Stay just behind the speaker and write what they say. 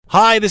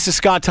Hi, this is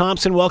Scott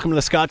Thompson. Welcome to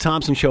the Scott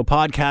Thompson Show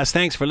Podcast.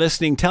 Thanks for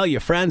listening. Tell your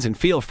friends and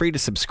feel free to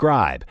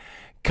subscribe.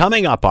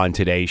 Coming up on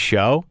today's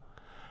show,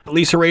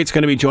 Lisa Raitt's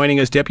going to be joining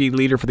us, Deputy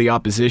Leader for the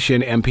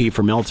Opposition, MP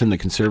for Milton, the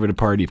Conservative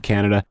Party of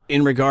Canada,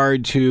 in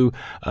regard to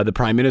the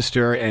Prime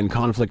Minister and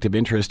conflict of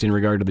interest in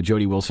regard to the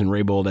Jody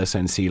Wilson-Raybould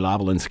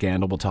SNC-Lavalin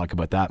scandal. We'll talk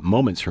about that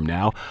moments from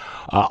now.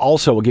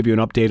 Also, we'll give you an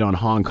update on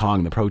Hong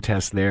Kong. The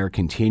protests there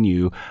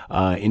continue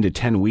into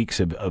 10 weeks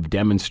of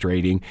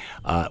demonstrating.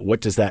 What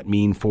does that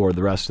mean for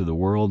the rest of the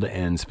world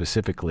and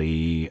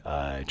specifically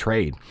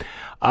trade?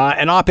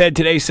 An op-ed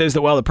today says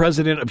that while the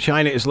president of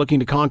China is looking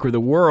to conquer the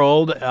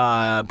world,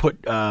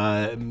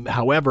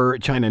 however,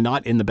 China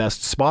not in the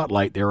best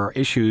spotlight, there are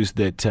issues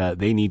that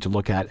they need to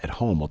look at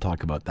home. We'll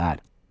talk about that.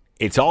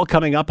 It's all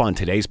coming up on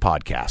today's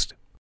podcast.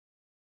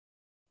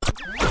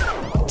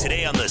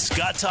 Today on the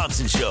Scott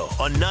Thompson Show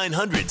on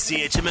 900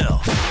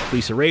 CHML.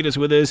 Lisa Raitt is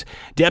with us,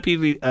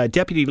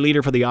 Deputy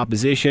Leader for the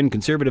Opposition,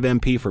 Conservative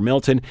MP for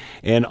Milton,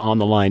 and on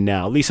the line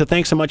now. Lisa,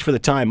 thanks so much for the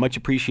time. Much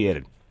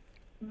appreciated.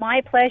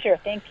 My pleasure.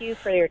 Thank you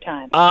for your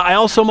time. I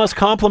also must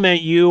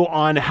compliment you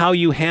on how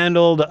you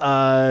handled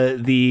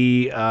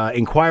the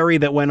inquiry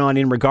that went on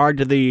in regard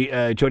to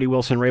the Jody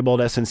Wilson-Raybould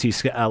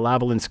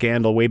SNC-Lavalin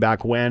scandal way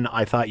back when.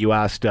 I thought you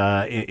asked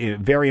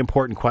very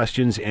important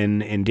questions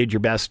and did your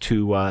best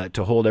to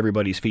hold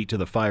everybody's feet to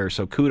the fire.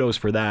 So kudos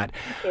for that.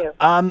 Thank you.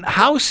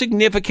 How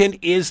significant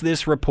is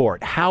this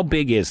report? How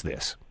big is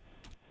this?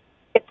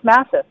 It's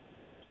massive.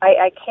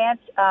 I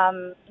can't.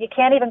 You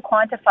can't even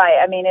quantify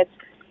it. I mean, it's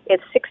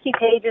 60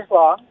 pages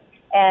long,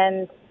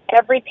 and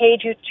every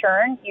page you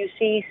turn, you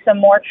see some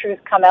more truth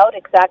come out,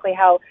 exactly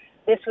how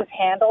this was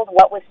handled,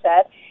 what was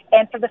said.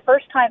 And for the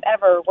first time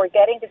ever, we're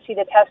getting to see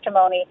the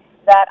testimony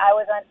that I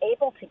was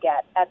unable to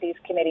get at these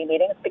committee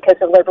meetings because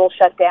the Liberals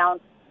shut down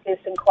this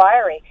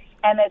inquiry.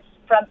 And it's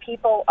from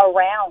people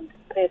around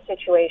this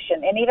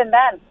situation. And even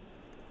then,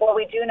 what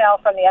we do know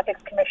from the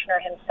Ethics Commissioner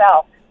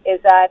himself is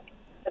that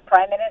the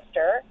Prime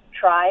Minister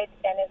tried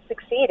and it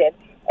succeeded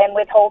and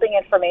withholding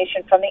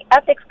information from the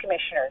Ethics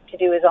Commissioner to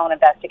do his own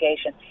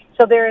investigation.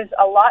 So there's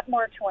a lot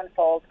more to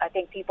unfold. I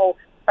think people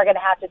are going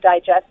to have to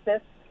digest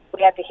this.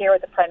 We have to hear what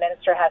the Prime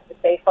Minister has to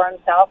say for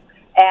himself,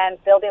 and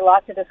there'll be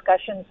lots of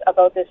discussions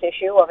about this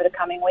issue over the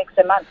coming weeks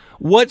and months.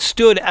 What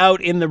stood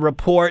out in the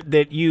report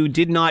that you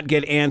did not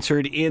get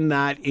answered in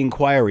that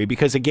inquiry?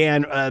 Because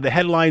again, the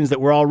headlines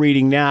that we're all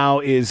reading now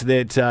is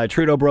that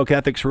Trudeau broke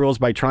ethics rules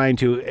by trying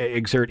to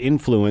exert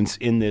influence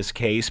in this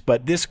case,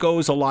 but this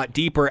goes a lot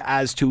deeper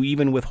as to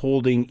even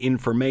withholding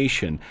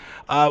information.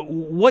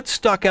 What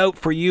stuck out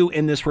for you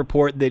in this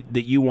report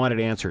that you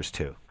wanted answers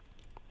to?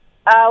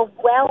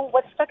 Well,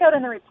 what stuck out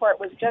in the report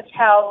was just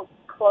how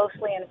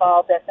closely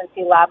involved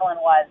SNC-Lavalin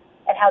was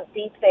and how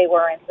deep they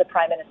were into the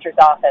Prime Minister's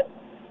office.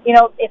 You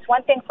know, it's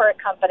one thing for a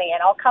company,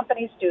 and all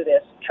companies do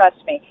this, trust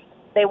me.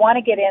 They want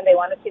to get in, they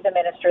want to see the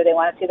minister, they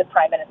want to see the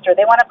Prime Minister,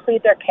 they want to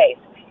plead their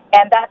case,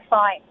 and that's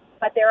fine.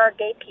 But there are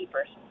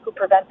gatekeepers who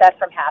prevent that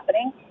from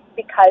happening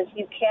because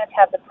you can't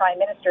have the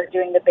Prime Minister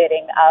doing the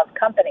bidding of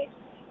companies.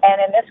 And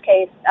in this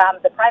case,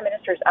 the Prime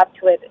Minister's up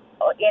to it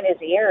in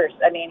his ears.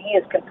 I mean, he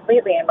is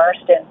completely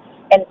immersed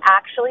in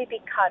actually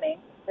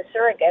becoming the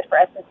surrogate for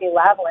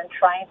SNC-Lavalin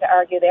trying to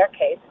argue their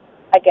case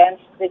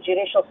against the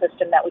judicial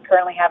system that we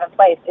currently have in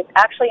place. It's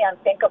actually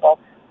unthinkable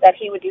that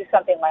he would do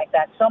something like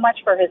that. So much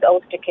for his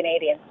oath to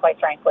Canadians, quite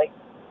frankly.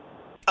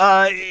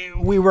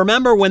 We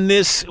remember when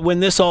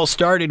this all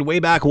started way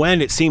back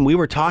when. It seemed we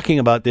were talking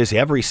about this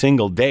every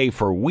single day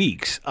for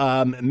weeks.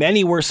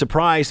 Many were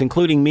surprised,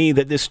 including me,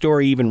 that this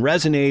story even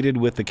resonated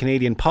with the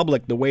Canadian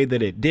public the way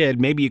that it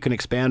did. Maybe you can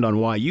expand on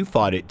why you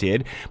thought it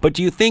did. But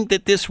do you think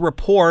that this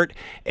report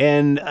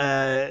and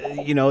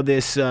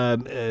this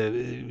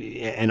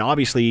and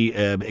obviously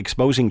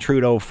exposing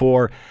Trudeau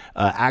for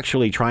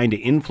actually trying to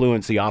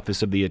influence the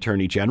office of the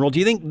Attorney General, do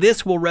you think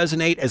this will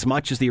resonate as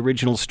much as the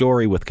original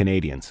story with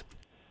Canadians?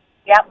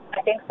 Yep,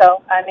 I think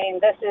so. I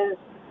mean, this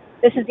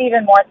is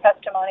even more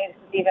testimony. This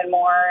is even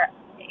more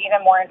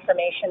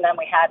information than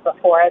we had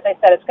before. As I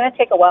said, it's going to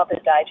take a while to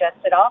digest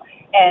it all,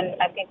 and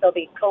I think there'll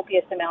be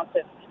copious amounts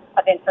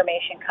of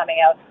information coming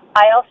out.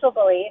 I also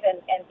believe, and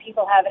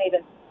people haven't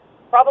even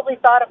probably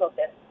thought about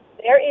this,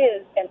 there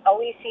is an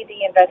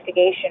OECD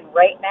investigation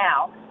right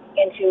now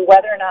into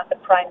whether or not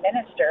the Prime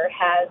Minister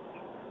has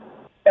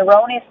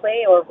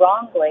erroneously or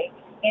wrongly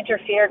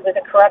interfered with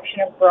a corruption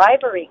and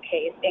bribery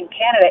case in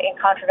Canada in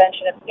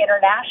contravention of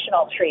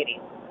international treaties.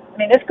 I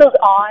mean, this goes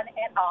on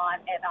and on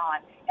and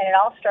on. And it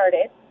all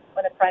started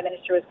when the Prime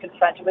Minister was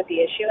confronted with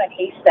the issue, and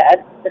he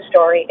said the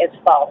story is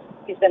false.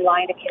 He's been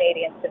lying to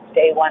Canadians since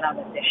day one on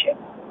this issue.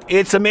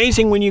 It's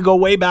amazing when you go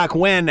way back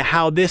when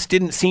how this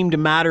didn't seem to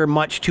matter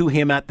much to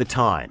him at the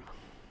time.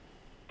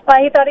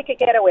 Well, he thought he could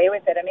get away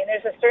with it. I mean,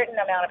 there's a certain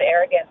amount of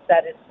arrogance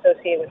that is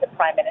associated with the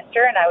Prime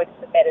Minister, and I would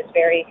submit it's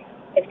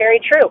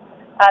very true.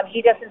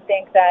 He doesn't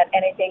think that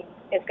anything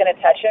is going to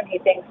touch him. He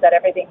thinks that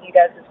everything he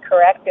does is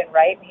correct and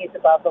right, and he's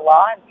above the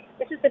law. And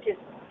this isn't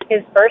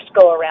his first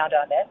go-around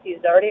on this.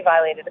 He's already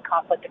violated the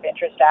Conflict of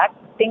Interest Act,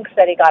 thinks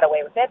that he got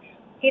away with it.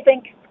 He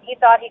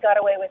thought he got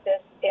away with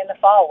this in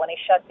fall when he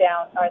shut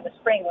down, or in the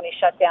spring when he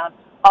shut down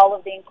all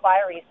of the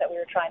inquiries that we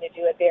were trying to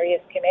do at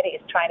various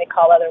committees, trying to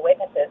call other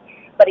witnesses.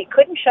 But he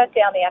couldn't shut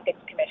down the ethics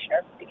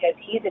commissioner because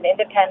he's an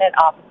independent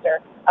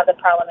officer of the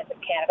Parliament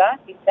of Canada.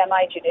 He's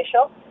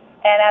semi-judicial.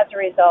 And as a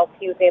result,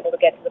 he was able to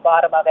get to the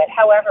bottom of it.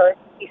 However,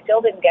 he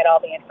still didn't get all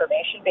the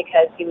information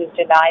because he was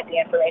denied the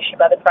information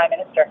by the Prime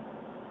Minister.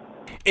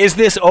 Is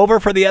this over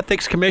for the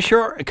ethics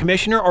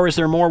commissioner, or is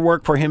there more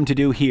work for him to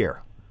do here?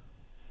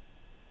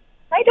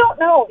 I don't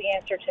know the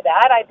answer to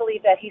that. I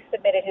believe that he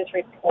submitted his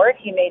report.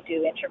 He may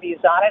do interviews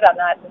on it. I'm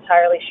not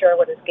entirely sure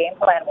what his game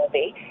plan will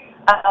be.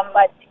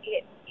 But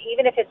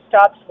even if it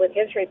stops with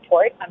his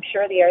report, I'm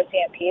sure the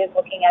RCMP is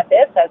looking at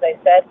this. As I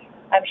said,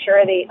 I'm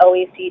sure the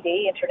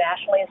OECD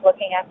internationally is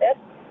looking at this.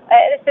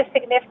 It's a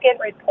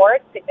significant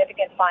report,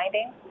 significant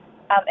findings,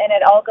 and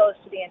it all goes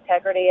to the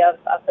integrity of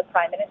the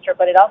Prime Minister.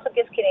 But it also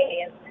gives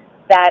Canadians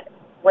that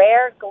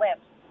rare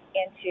glimpse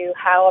into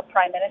how a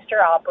Prime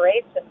Minister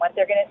operates, and what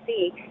they're going to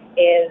see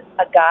is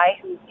a guy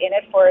who's in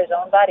it for his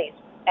own buddies.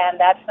 And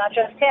that's not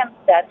just him.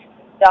 That's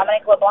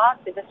Dominic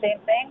LeBlanc did the same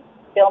thing.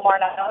 Bill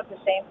Morneau did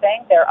the same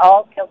thing. They're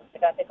all guilty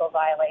of ethical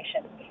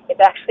violations. It's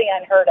actually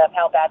unheard of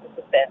how bad this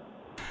has been.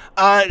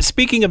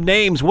 Speaking of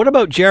names, what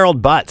about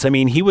Gerald Butts? I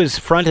mean, he was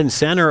front and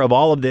center of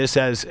all of this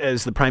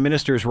as the Prime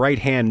Minister's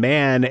right-hand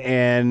man,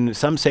 and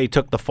some say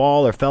took the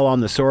fall or fell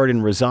on the sword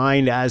and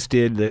resigned, as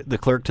did the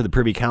clerk to the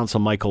Privy Council,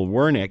 Michael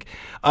Wernick.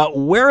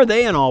 Where are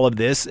they in all of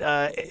this,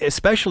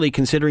 especially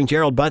considering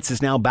Gerald Butts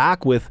is now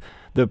back with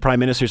the Prime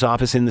Minister's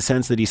office in the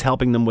sense that he's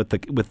helping them with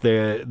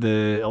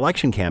the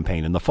election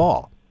campaign in the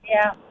fall?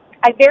 Yeah,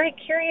 a very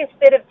curious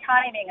bit of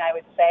timing, I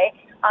would say.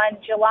 On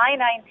July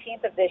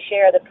 19th of this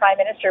year, the Prime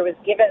Minister was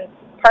given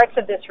parts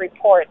of this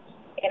report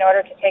in order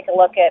to take a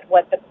look at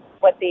what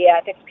the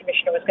Ethics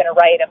Commissioner was going to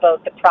write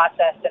about the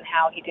process and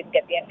how he didn't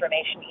get the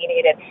information he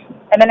needed.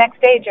 And the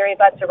next day, Jerry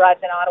Butts arrived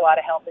in Ottawa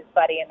to help his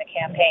buddy in the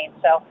campaign.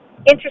 So,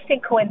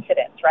 interesting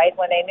coincidence, right?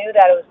 When they knew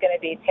that it was going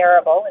to be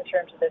terrible in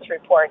terms of this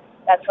report,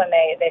 that's when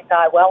they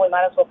thought, well, we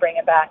might as well bring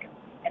him back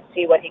and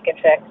see what he can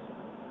fix.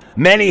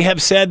 Many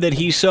have said that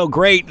he's so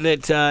great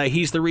that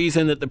he's the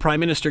reason that the Prime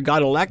Minister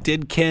got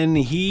elected.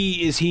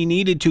 Is he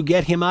needed to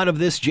get him out of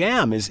this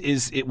jam?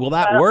 Will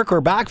that work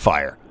or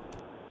backfire?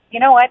 You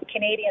know what?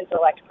 Canadians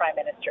elect Prime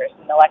Ministers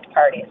and elect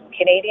parties.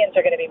 Canadians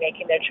are going to be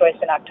making their choice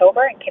in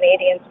October, and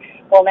Canadians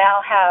will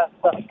now have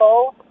the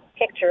full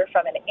picture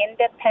from an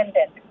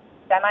independent,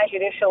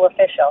 semi-judicial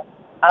official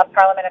of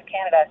Parliament of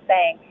Canada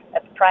saying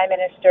that the Prime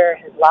Minister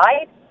has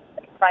lied,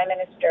 that the Prime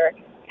Minister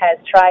has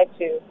tried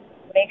to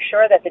make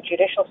sure that the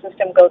judicial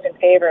system goes in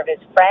favor of his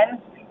friends,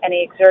 and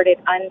he exerted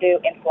undue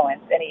influence,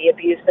 and he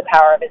abused the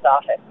power of his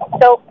office.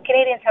 So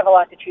Canadians have a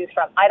lot to choose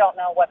from. I don't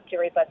know what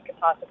Jerry Butts could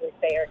possibly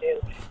say or do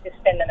to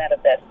spin them out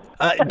of this.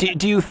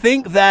 Do you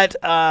think that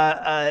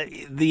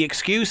the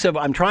excuse of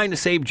I'm trying to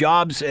save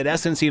jobs at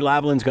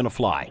SNC-Lavalin is going to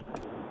fly?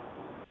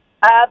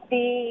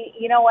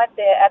 You know what?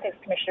 The Ethics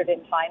Commissioner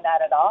didn't find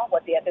that at all.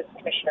 What the Ethics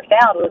Commissioner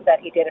found was that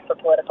he did it for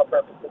political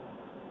purposes,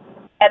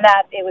 and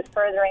that it was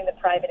furthering the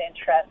private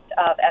interest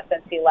of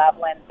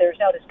SNC-Lavalin. There's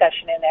no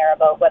discussion in there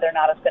about whether or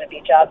not it's going to be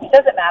jobs. It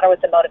doesn't matter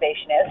what the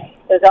motivation is.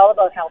 It was all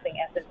about helping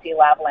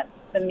SNC-Lavalin.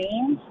 The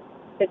means,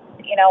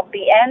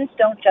 the ends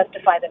don't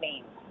justify the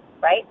means,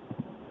 right?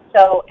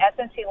 So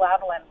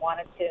SNC-Lavalin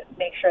wanted to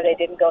make sure they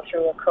didn't go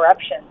through a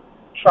corruption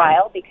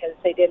trial because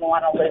they didn't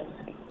want to lose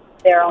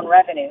their own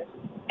revenues.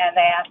 And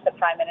they asked the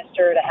Prime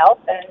Minister to help,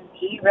 and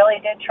he really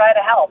did try to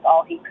help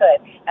all he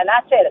could. And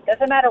that's it. It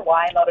doesn't matter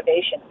why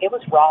motivation. It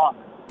was wrong.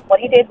 What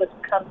he did was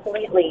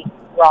completely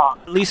wrong.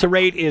 Lisa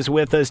Raitt is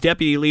with us,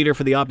 Deputy Leader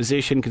for the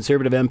Opposition,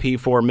 Conservative MP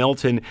for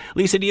Milton.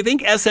 Lisa, do you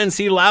think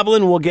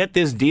SNC-Lavalin will get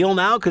this deal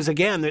now? Because,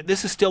 again,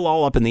 this is still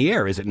all up in the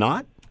air, is it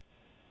not?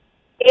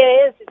 It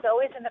is. It's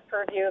always in the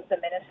purview of the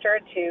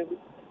Minister to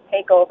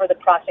take over the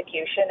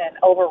prosecution and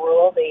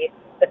overrule the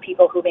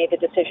people who made the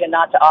decision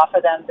not to offer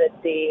them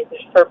the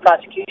deferred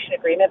prosecution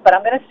agreement. But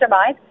I'm going to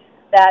surmise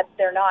that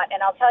they're not.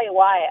 And I'll tell you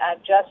why. I'm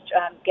just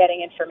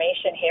getting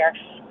information here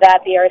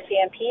that the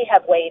RCMP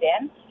have weighed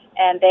in,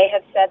 and they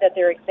have said that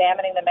they're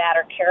examining the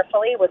matter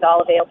carefully with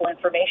all available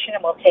information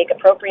and will take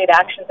appropriate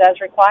actions as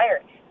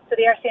required. So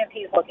the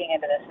RCMP is looking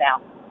into this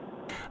now.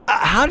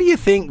 How do you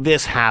think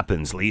this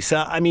happens,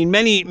 Lisa? I mean,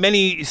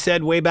 many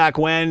said way back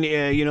when,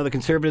 the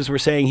Conservatives were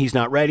saying he's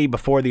not ready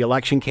before the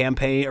election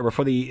campaign or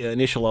before the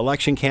initial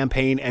election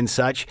campaign and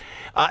such.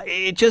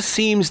 It just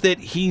seems that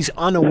he's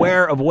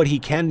unaware of what he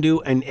can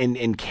do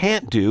and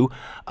can't do.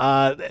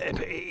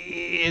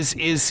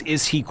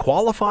 Is he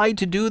qualified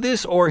to do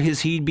this, or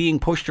is he being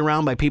pushed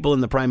around by people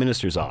in the Prime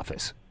Minister's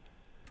office?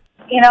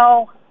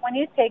 When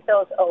you take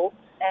those oaths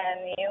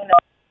and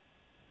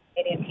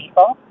Canadian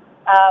people,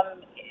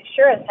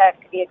 sure as heck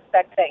you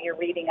expect that you're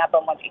reading up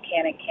on what you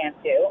can and can't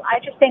do. I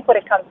just think what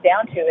it comes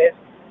down to is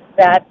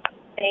that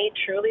they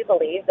truly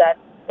believe that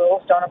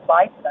rules don't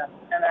apply to them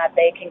and that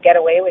they can get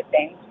away with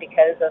things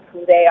because of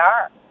who they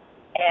are.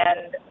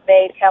 And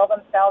they tell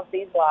themselves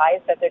these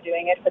lies that they're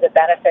doing it for the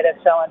benefit of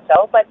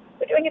so-and-so, but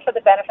they're doing it for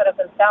the benefit of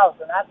themselves,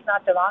 and that's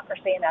not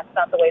democracy, and that's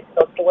not the way it's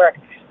supposed to work.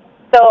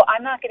 So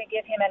I'm not going to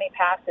give him any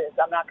passes.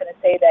 I'm not going to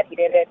say that he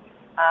did it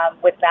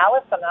with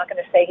malice. I'm not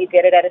going to say he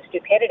did it out of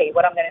stupidity.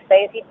 What I'm going to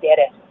say is he did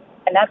it.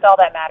 And that's all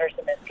that matters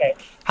in this case.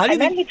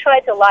 Then he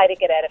tried to lie to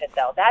get out of it,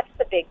 though. That's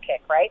the big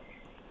kick, right?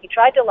 He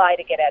tried to lie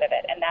to get out of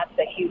it, and that's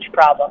a huge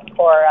problem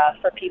for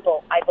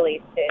people, I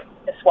believe,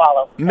 to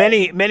swallow.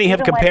 Many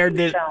have compared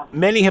this.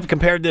 Many have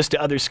compared this to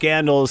other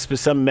scandals.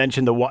 Some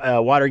mentioned the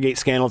Watergate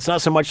scandal. It's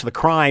not so much the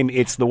crime;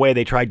 it's the way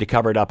they tried to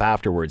cover it up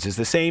afterwards. Is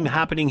the same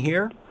happening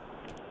here?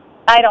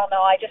 I don't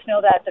know. I just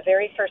know that the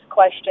very first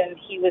question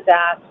he was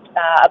asked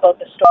about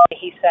the story,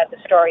 he said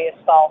the story is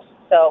false.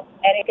 So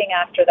anything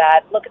after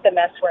that, look at the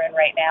mess we're in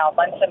right now.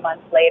 Months and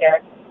months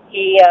later,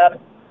 we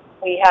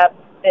have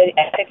the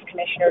ethics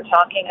commissioner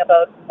talking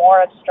about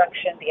more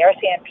obstruction. The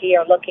RCMP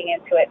are looking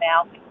into it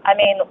now. I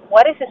mean,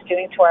 what is this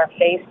doing to our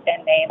face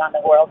and name on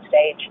the world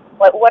stage?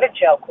 What a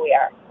joke we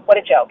are. What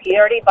a joke. He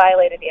already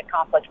violated the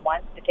accomplice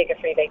once to take a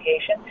free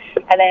vacation,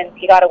 and then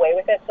he got away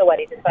with it. So what?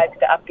 He decides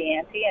to up the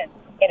ante and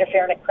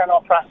interfere in a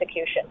criminal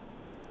prosecution.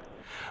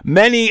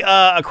 Many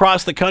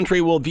across the country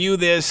will view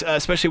this,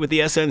 especially with the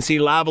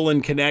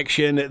SNC-Lavalin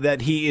connection,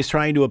 that he is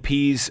trying to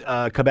appease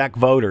Quebec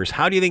voters.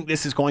 How do you think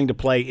this is going to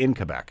play in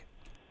Quebec?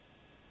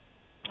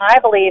 I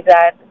believe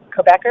that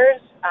Quebecers,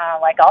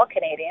 like all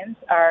Canadians,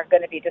 are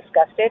going to be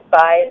disgusted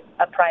by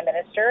a prime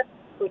minister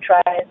who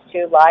tries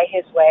to lie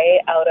his way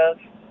out of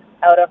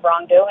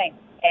wrongdoing,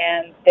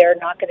 and they're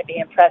not going to be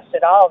impressed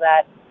at all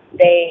that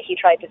he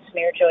tried to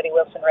smear Jody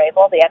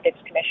Wilson-Raybould. The ethics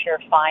commissioner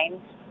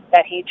finds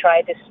that he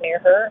tried to smear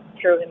her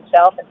through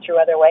himself and through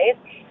other ways,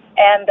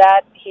 and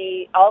that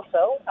he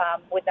also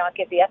would not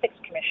give the ethics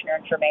commissioner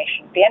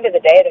information. At the end of the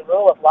day, the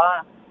rule of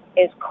law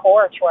is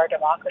core to our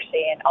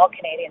democracy, and all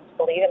Canadians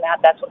believe in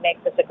that. That's what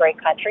makes us a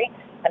great country,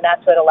 and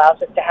that's what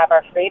allows us to have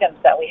our freedoms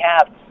that we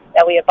have,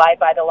 that we abide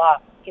by the law.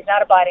 He's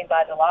not abiding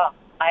by the law.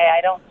 I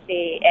don't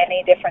see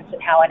any difference in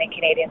how any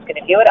Canadian's going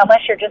to view it,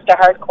 unless you're just a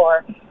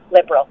hardcore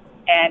liberal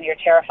and you're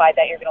terrified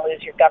that you're going to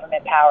lose your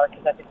government power,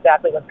 because that's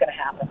exactly what's going to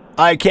happen.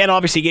 I can't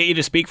obviously get you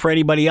to speak for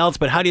anybody else,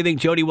 but how do you think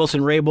Jody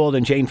Wilson-Raybould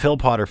and Jane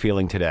Philpott are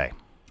feeling today?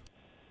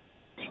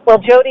 Well,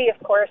 Jody, of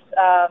course,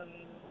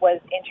 was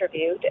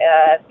interviewed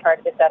as part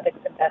of this ethics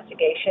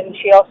investigation.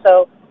 She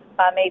also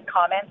made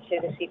comments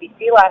to the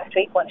CPC last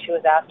week when she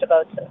was asked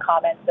about some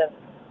comments of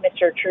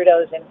Mr.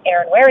 Trudeau's and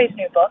Aaron Wary's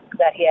new book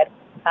that he had.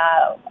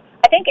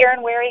 I think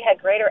Aaron Wary had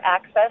greater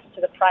access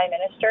to the Prime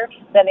Minister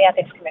than the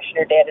Ethics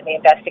Commissioner did in the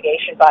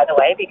investigation, by the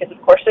way, because,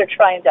 of course, they're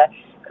trying to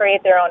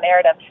create their own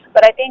narrative.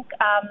 But I think,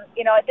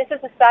 this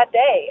is a sad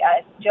day.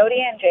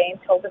 Jody and Jane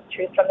told the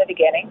truth from the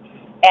beginning,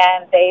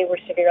 and they were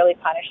severely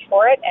punished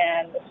for it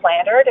and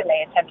slandered, and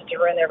they attempted to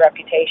ruin their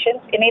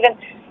reputations. And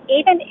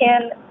even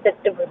in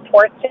the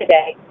report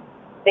today,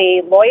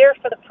 the lawyer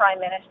for the Prime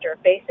Minister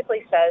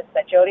basically says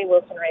that Jody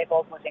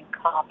Wilson-Raybould was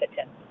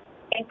incompetent.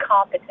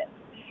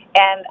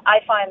 And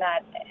I find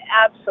that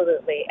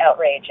absolutely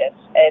outrageous,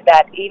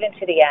 that even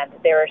to the end,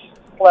 they were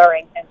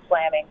slurring and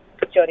slamming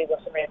Jody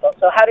Wilson-Raybould.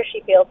 So how does she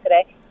feel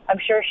today? I'm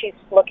sure she's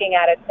looking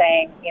at it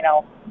saying,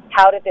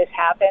 how did this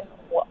happen?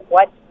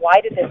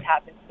 Why did this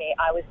happen to me?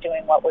 I was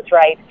doing what was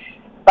right.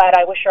 But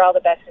I wish her all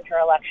the best in her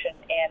election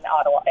in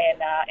Ottawa,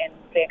 in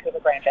Vancouver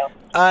Granville.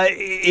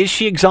 Is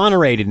she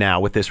exonerated now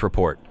with this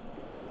report?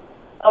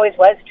 Always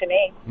was to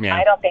me. Yeah.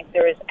 I don't think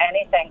there is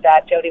anything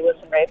that Jody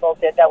Wilson-Raybould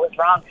did that was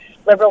wrong.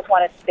 Liberals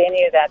want to spin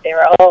you that they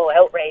were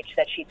outraged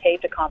that she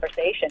taped a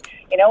conversation.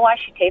 You know why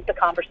she taped the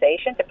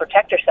conversation? To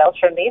protect herself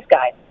from these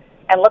guys.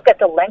 And look at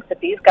the lengths that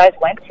these guys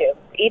went to.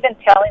 Even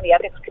telling the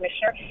ethics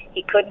commissioner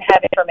he couldn't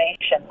have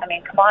information. I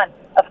mean, come on.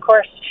 Of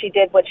course, she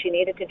did what she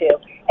needed to do.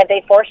 And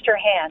they forced her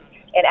hand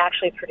in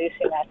actually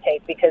producing that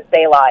tape because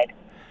they lied.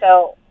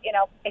 So,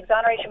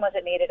 exoneration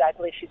wasn't needed. I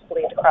believe she's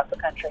believed across the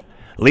country.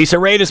 Lisa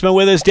Raitt has been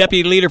with us,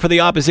 Deputy Leader for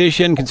the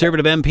Opposition,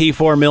 Conservative MP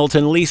for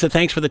Milton. Lisa,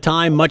 thanks for the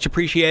time. Much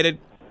appreciated.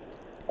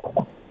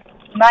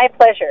 My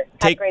pleasure.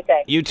 Have a great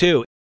day. You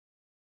too.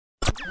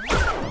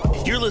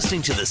 You're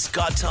listening to the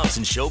Scott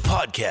Thompson Show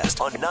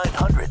Podcast on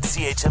 900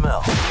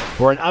 CHML.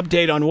 For an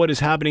update on what is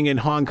happening in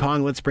Hong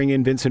Kong, let's bring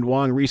in Vincent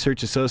Wong,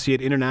 Research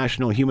Associate,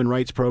 International Human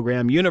Rights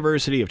Program,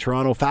 University of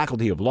Toronto,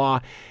 Faculty of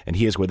Law, and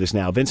he is with us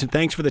now. Vincent,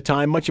 thanks for the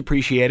time. Much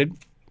appreciated.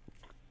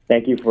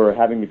 Thank you for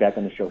having me back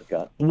on the show,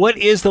 Scott. What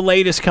is the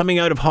latest coming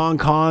out of Hong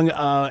Kong?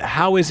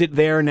 How is it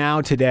there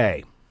now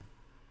today?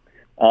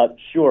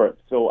 Sure.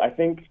 So I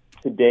think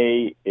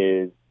today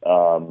is,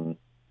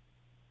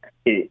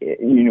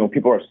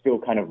 people are still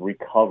kind of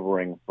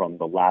recovering from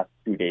the last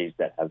 2 days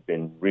that have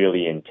been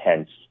really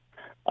intense.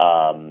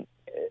 On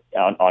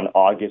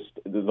August,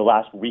 the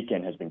last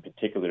weekend has been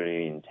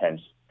particularly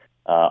intense.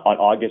 On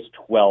August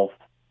 12th,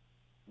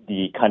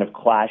 the kind of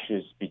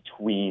clashes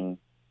between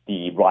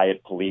the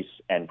riot police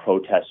and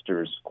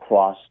protesters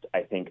crossed,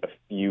 I think, a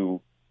few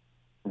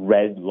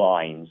red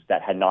lines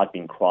that had not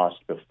been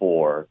crossed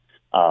before.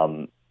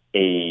 One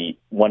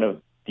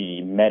of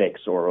the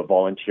medics or a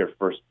volunteer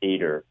first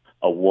aider,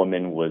 a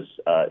woman, was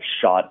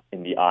shot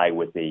in the eye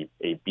with a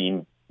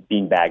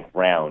beanbag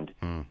round,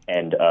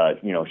 and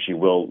she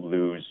will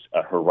lose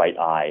her right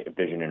eye,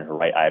 vision in her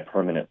right eye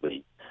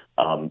permanently.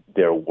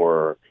 There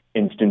were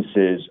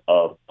instances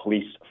of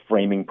police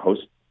framing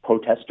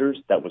protesters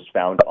that was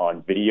found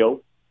on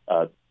video.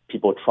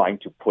 People trying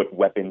to put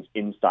weapons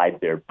inside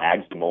their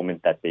bags the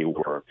moment that they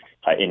were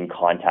in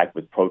contact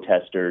with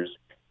protesters.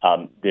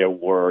 There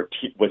was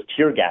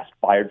tear gas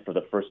fired for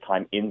the first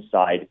time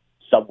inside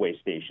subway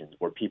stations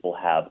where people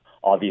have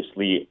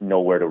obviously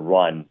nowhere to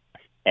run.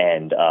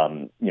 And,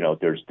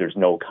 there's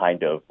no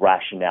kind of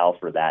rationale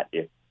for that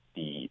if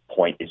the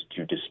point is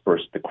to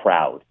disperse the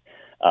crowd.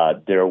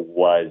 There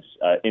was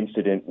an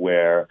incident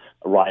where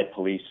riot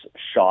police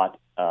shot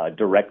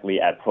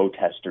directly at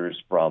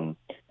protesters from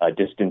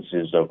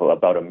distances of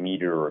about a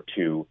meter or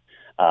two.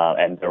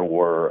 And there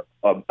were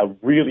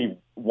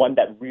one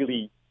that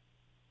really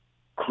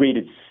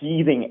created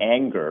seething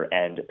anger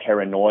and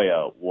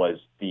paranoia was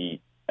the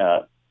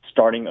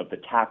starting of the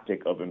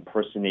tactic of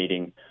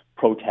impersonating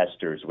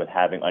protesters with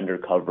having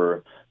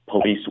undercover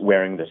police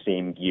wearing the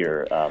same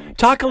gear.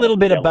 Talk a little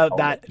bit about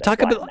that.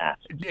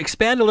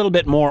 Expand a little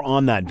bit more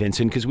on that,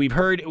 Vincent, because we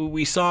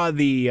saw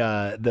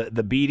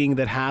the beating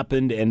that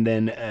happened, and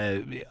then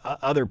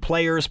other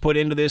players put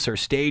into this, or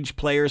stage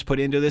players put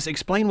into this.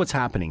 Explain what's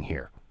happening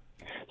here.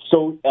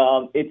 So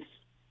the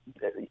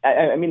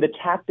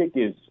tactic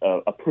is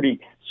a pretty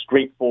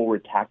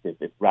straightforward tactic.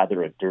 It's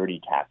rather a dirty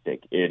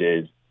tactic. It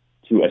is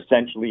to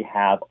essentially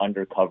have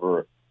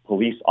undercover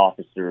police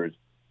officers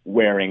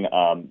wearing,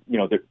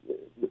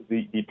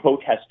 the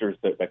protesters,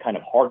 the kind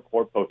of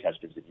hardcore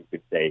protesters, if you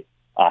could say,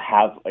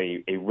 have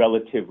a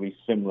relatively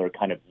similar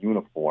kind of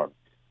uniform,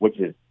 which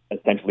is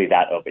essentially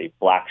that of a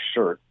black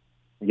shirt,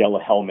 yellow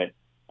helmet,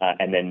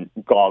 and then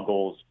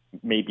goggles,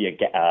 maybe a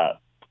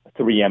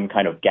 3M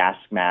kind of gas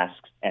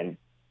masks, and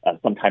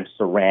sometimes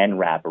saran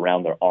wrap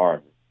around their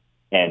arms.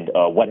 And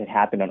what had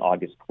happened on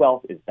August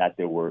 12th is that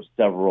there were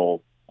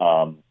several,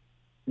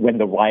 when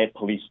the riot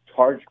police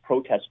charged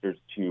protesters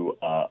to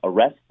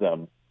arrest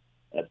them,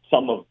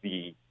 some of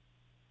the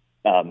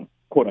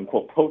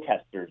quote-unquote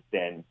protesters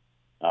then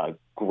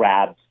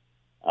grabbed,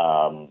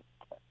 kind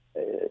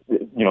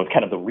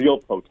of the real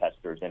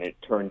protesters, and it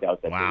turned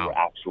out that they were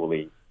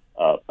actually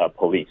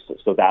police.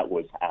 So that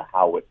was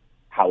how it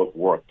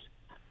worked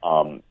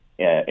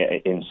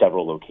in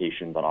several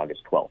locations on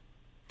August 12th.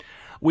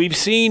 We've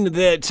seen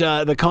that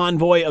the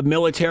convoy of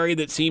military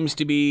that seems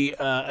to be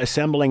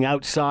assembling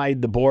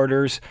outside the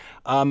borders.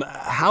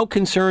 How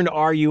concerned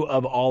are you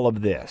of all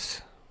of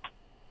this?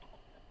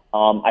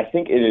 I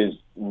think it is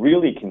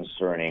really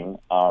concerning,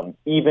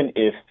 even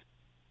if,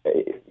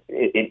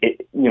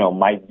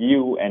 my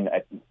view, and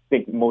I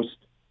think most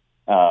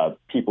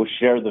people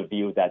share the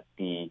view that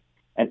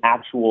an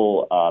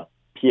actual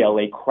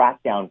PLA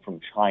crackdown from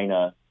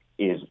China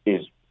is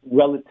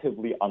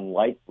relatively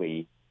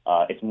unlikely.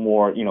 It's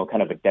more,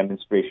 kind of a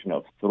demonstration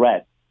of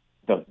threat.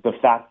 The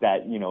fact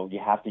that, you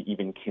have to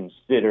even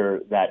consider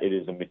that it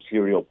is a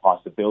material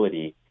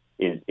possibility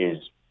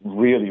is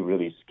really,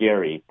 really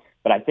scary.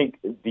 But I think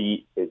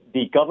the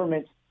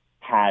government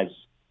has,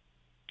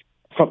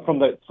 from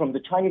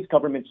the Chinese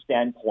government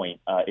standpoint,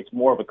 it's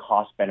more of a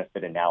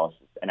cost-benefit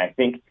analysis. And I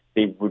think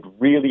they would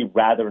really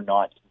rather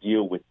not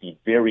deal with the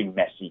very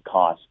messy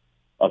cost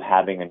of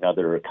having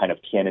another kind of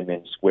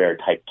Tiananmen Square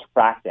type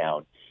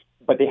crackdown.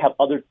 But they have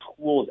other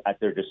tools at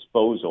their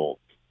disposal,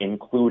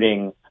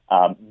 including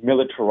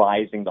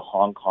militarizing the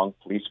Hong Kong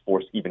police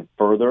force even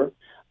further,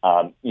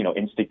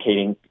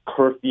 instigating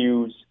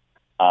curfews,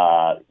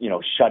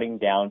 shutting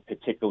down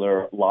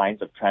particular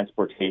lines of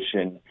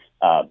transportation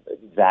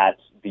that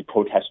the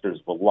protesters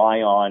rely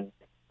on.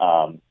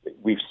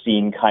 We've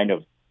seen kind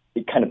of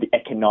the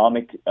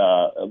economic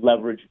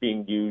leverage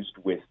being used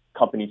with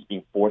companies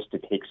being forced to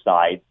take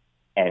sides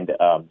and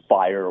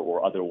fire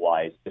or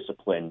otherwise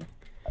discipline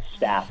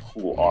staff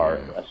who are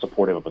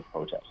supportive of the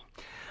protest.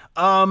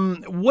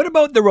 What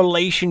about the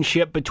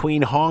relationship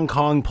between Hong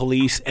Kong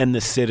police and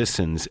the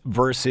citizens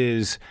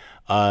versus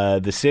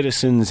the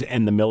citizens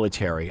and the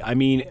military? I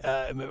mean,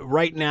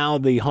 right now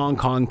the Hong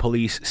Kong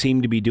police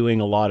seem to be doing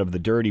a lot of the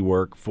dirty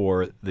work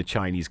for the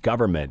Chinese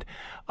government.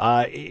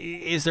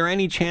 Is there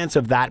any chance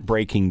of that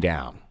breaking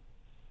down?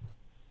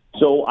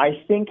 So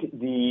I think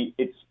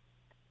it's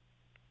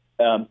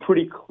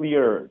pretty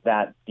clear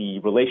that the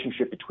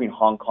relationship between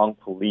Hong Kong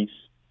police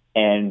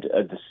and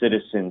the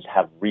citizens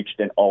have reached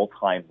an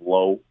all-time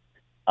low.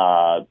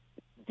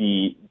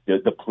 The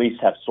police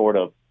have sort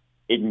of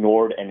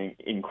ignored and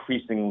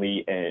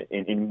increasingly,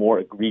 in more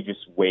egregious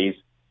ways,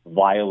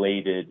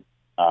 violated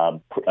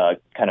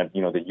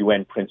the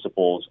UN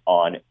principles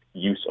on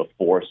use of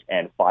force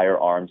and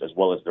firearms, as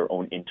well as their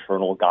own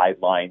internal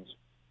guidelines.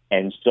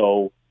 And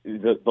so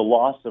the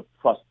loss of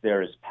trust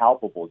there is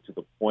palpable, to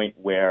the point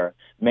where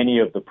many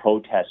of the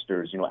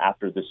protesters,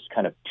 after this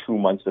kind of 2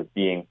 months of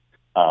being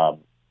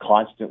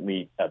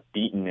constantly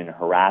beaten and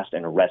harassed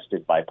and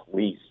arrested by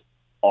police,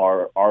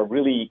 are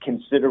really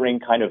considering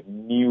kind of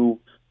new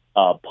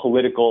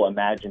political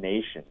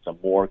imaginations, a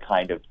more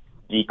kind of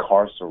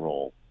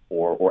decarceral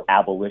or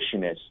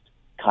abolitionist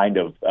kind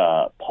of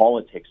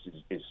politics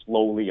is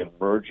slowly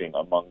emerging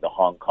among the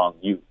Hong Kong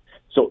youth.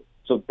 So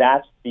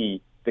that's the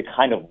the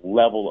kind of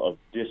level of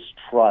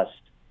distrust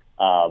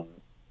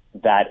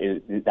that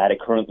it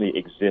currently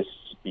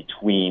exists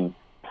between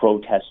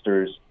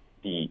protesters,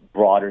 the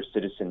broader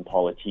citizen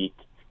politique,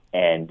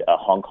 and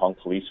Hong Kong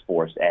police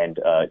force. And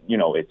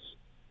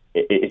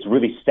it's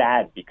really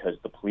sad because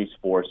the police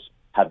force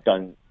have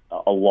done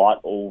a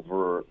lot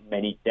over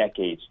many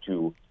decades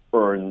to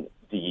earn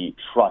the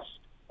trust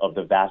of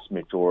the vast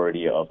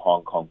majority of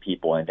Hong Kong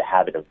people, and to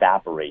have it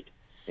evaporate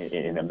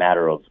in a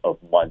matter of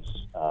months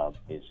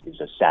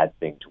is a sad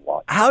thing to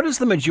watch. How does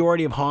the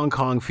majority of Hong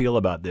Kong feel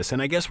about this?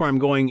 And I guess where I'm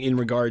going in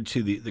regard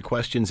to the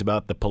questions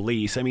about the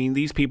police, I mean,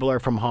 these people are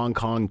from Hong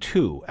Kong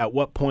too. At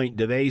what point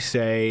do they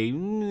say,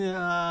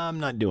 I'm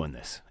not doing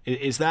this?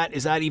 Is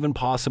that even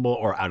possible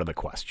or out of the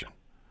question?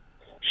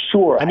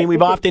 Sure. I mean,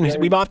 we've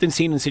often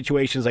seen in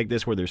situations like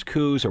this where there's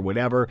coups or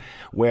whatever,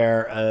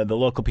 where the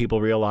local people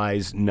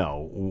realize,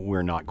 no,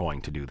 we're not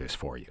going to do this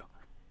for you.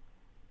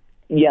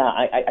 Yeah,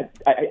 I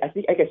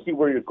think I can see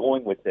where you're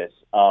going with this.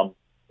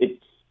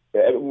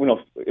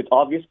 It's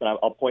obvious, but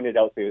I'll point it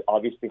out that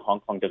obviously Hong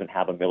Kong doesn't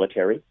have a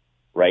military,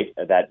 right?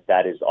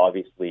 That is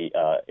obviously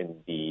in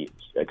the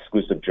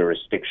exclusive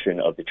jurisdiction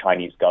of the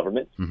Chinese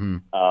government. Mm-hmm.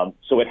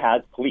 So it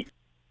has police,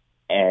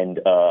 and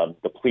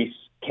the police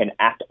can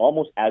act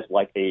almost as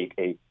like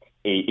a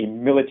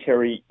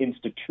military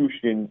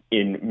institution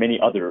in many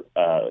other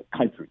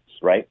countries,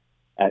 right?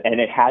 And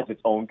it has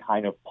its own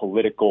kind of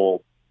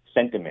political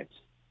sentiments.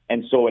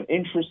 And so an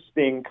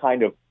interesting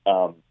kind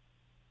of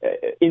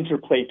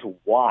interplay to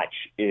watch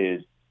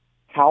is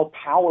how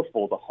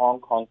powerful the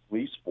Hong Kong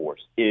police force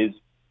is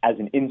as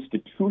an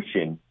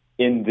institution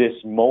in this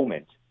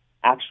moment.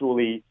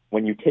 Actually,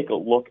 when you take a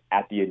look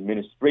at the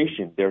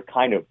administration, they're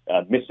kind of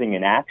missing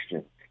in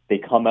action. They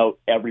come out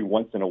every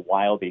once in a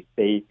while. They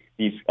say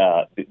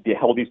they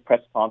hold these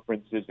press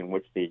conferences in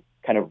which they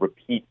kind of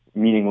repeat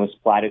meaningless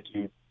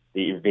platitudes.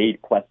 They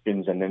evade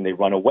questions, and then they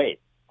run away.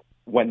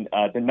 When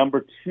the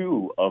number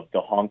 2 of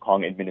the Hong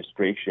Kong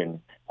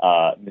administration,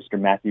 Mr.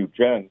 Matthew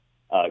Cheung,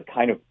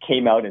 kind of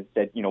came out and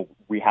said,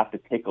 we have to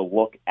take a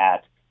look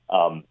at,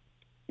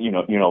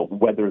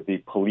 whether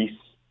the police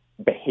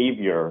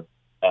behavior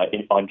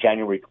on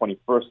January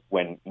 21st,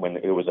 when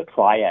it was a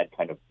triad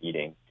kind of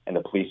meeting, and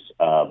the police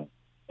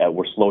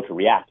were slow to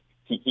react.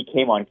 He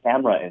came on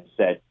camera and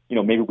said,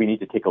 maybe we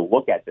need to take a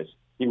look at this.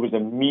 He was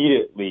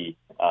immediately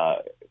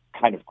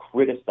kind of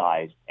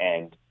criticized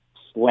and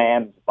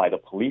slammed by the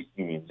police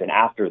unions. And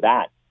after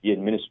that, the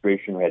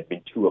administration had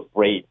been too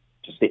afraid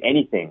to say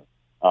anything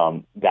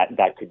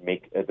that could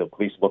make the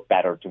police look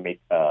bad or to make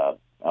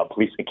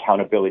police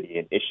accountability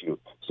an issue.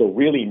 So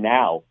really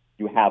now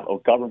you have a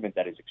government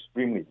that is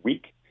extremely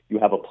weak. You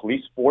have a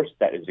police force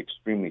that is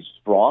extremely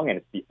strong, and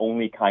it's the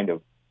only kind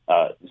of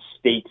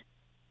state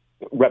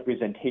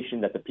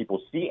representation that the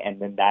people see, and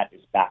then that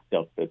is backed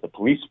up. The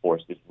police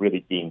force is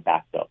really being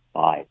backed up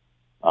by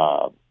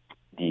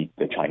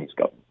the Chinese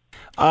government.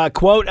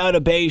 Quote out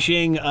of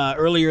Beijing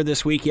earlier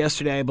this week,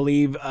 yesterday, I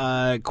believe,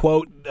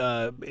 quote,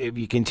 if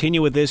you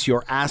continue with this,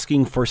 you're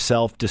asking for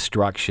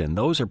self-destruction.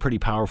 Those are pretty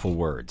powerful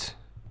words.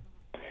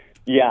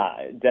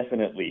 Yeah,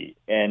 definitely.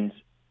 And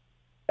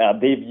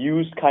they've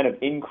used kind of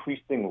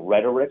increasing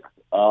rhetoric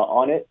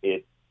on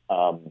it.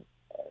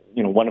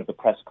 One of the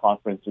press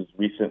conferences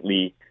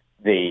recently,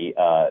 the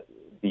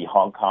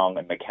Hong Kong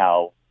and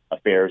Macau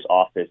Affairs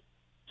Office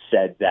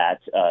said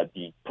that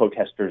the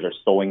protesters are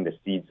sowing the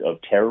seeds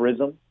of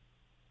terrorism.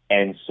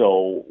 And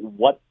so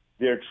what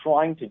they're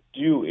trying to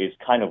do is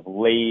kind of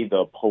lay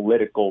the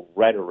political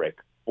rhetoric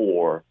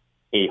for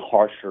a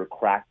harsher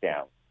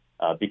crackdown,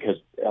 because,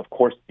 of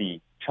course, the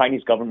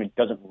Chinese government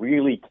doesn't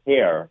really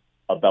care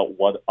about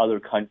what other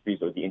countries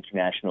or the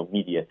international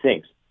media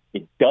thinks.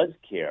 It does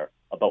care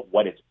about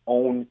what its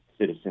own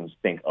citizens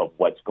think of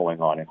what's going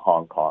on in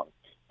Hong Kong.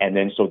 And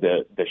then so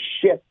the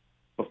shift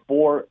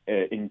before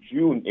in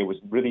June, it was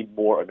really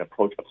more an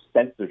approach of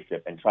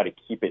censorship and try to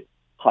keep it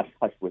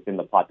hush-hush within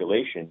the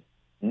population.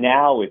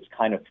 Now it's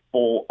kind of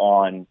full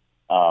on,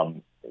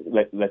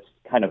 let's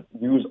kind of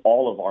use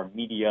all of our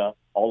media,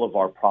 all of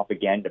our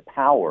propaganda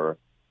power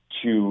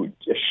to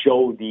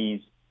show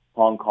these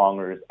Hong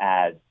Kongers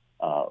as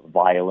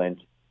violent,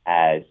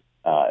 as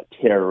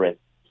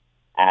terrorists,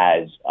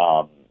 as,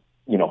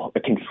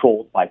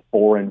 controlled by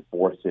foreign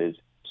forces,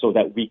 so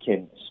that we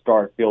can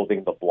start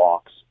building the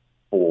blocks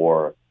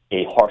for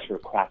a harsher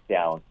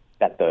crackdown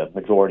that the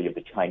majority of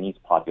the Chinese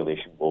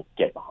population will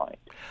get behind.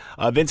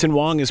 Vincent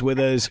Wong is with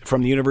us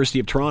from the University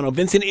of Toronto.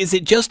 Vincent, is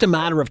it just a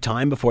matter of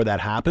time before that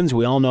happens?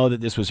 We all know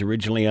that this was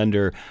originally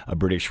under a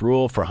British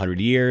rule for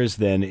 100 years,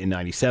 then in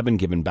 97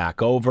 given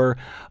back over.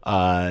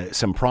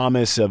 Some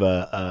promise of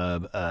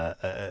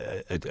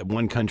a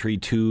one country,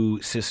 two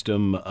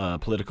system,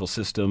 political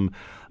system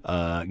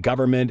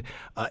government.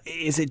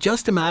 Is it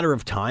just a matter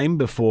of time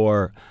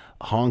before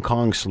Hong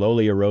Kong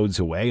slowly erodes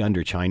away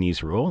under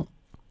Chinese rule?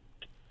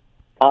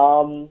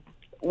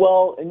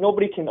 Well,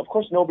 nobody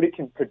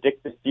can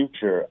predict the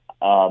future.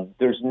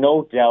 There's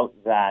no doubt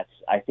that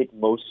I think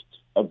most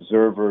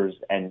observers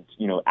and,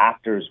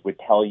 actors would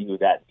tell you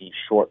that the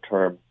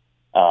short-term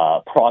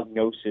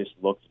prognosis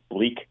looks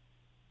bleak.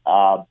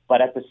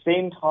 But at the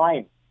same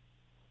time,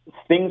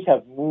 things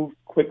have moved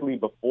quickly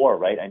before,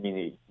 right? I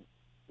mean,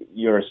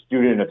 you're a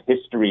student of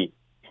history.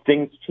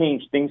 Things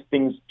change. Things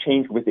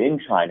change within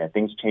China.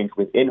 Things change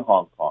within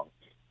Hong Kong.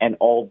 And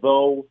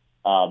although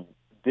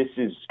this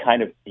is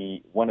kind of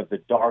one of the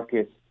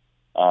darkest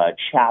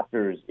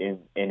chapters in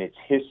its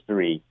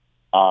history,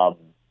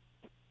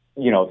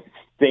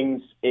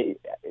 things.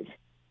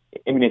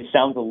 It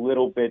sounds a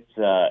little bit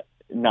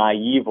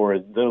naive or a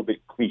little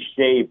bit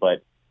cliche,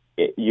 but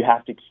you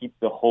have to keep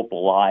the hope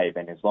alive.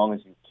 And as long as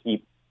you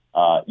keep,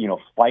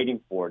 fighting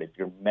for it, if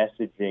your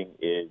messaging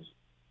is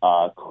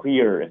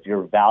clear, if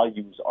your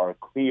values are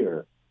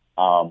clear,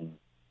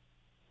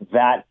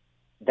 that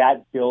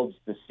builds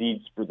the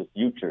seeds for the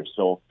future.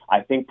 So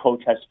I think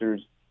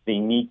protesters, they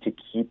need to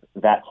keep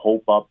that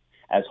hope up.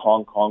 As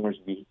Hong Kongers,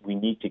 we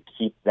need to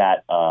keep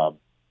that hope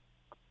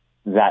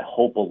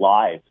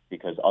alive,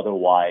 because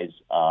otherwise,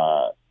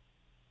 there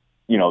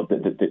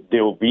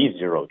will be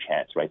zero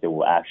chance, right? There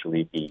will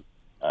actually be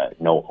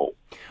no hope.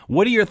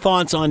 What are your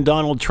thoughts on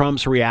Donald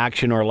Trump's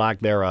reaction or lack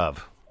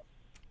thereof?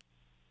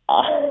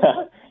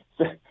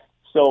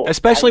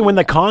 Especially when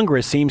the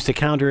Congress seems to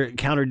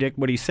contradict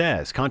what he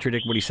says.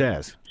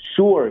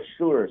 Sure.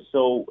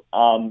 So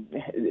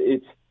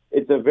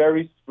it's a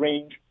very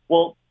strange.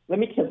 Well, let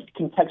me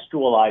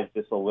contextualize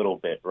this a little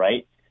bit,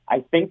 right?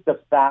 I think the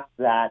fact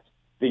that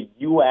the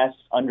U.S.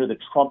 under the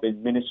Trump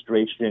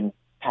administration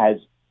has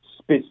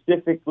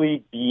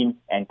specifically been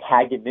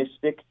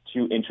antagonistic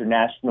to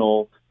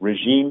international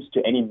regimes,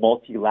 to any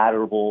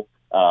multilateral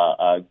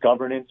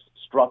governance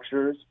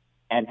structures,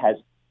 and has,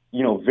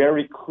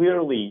 very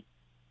clearly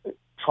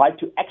tried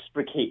to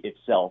extricate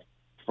itself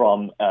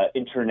from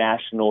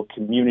international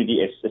community,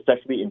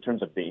 especially in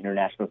terms of the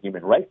international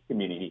human rights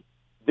community.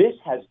 This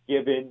has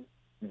given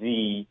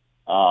the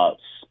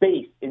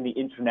space in the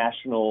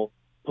international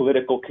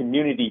political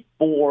community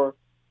for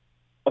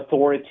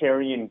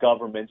authoritarian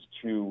governments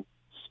to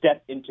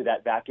step into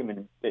that vacuum,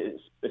 and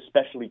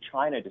especially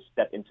China to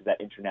step into that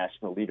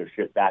international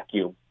leadership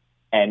vacuum.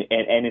 And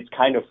it's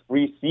kind of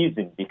free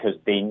season, because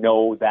they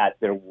know that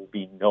there will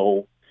be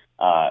no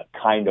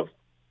kind of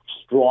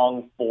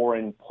strong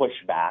foreign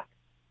pushback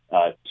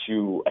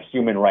to a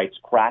human rights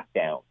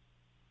crackdown.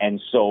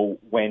 And so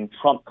when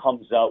Trump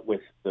comes out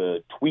with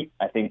the tweet,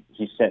 I think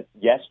he sent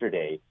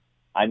yesterday,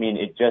 I mean,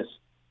 it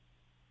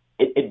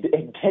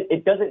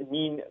doesn't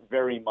mean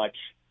very much,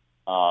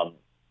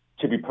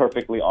 to be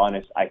perfectly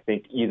honest, I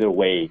think either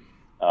way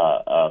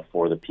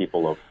for the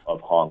people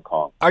of Hong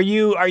Kong. Are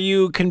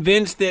you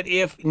convinced that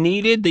if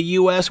needed, the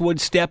U.S. would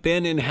step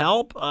in and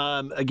help?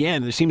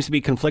 Again, there seems to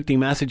be conflicting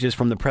messages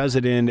from the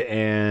president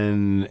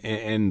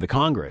and the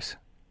Congress,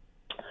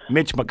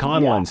 Mitch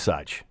McConnell and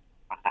such.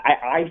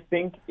 I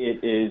think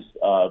it is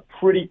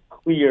pretty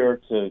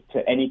clear to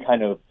any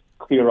kind of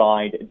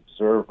clear-eyed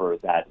observer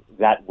that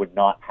would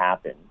not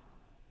happen.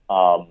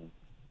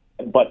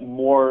 But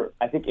more,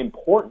 I think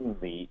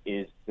importantly,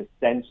 is the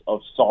sense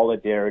of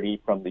solidarity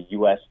from the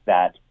U.S.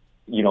 that,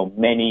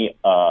 many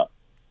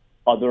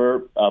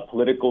other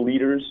political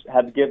leaders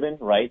have given,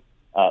 right?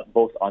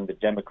 Both on the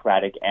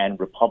Democratic and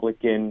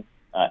Republican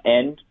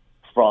end,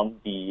 from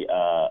the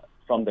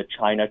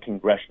China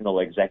Congressional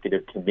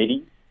Executive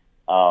Committee.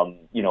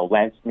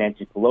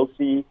 Nancy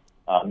Pelosi,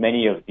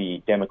 many of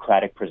the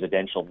Democratic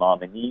presidential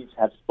nominees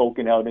have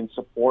spoken out in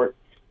support.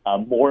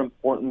 More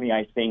importantly,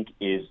 I think,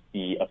 is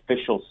the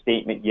official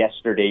statement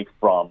yesterday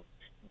from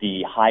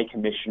the High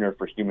Commissioner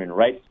for Human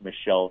Rights,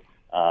 Michelle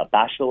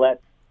Bachelet,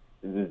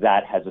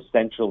 that has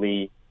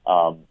essentially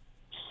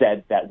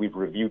said that we've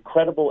reviewed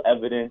credible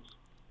evidence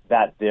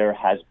that there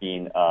has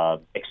been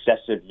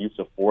excessive use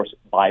of force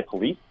by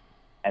police,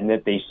 and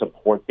that they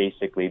support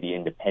basically the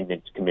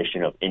independent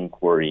commission of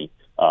inquiry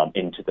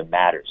into the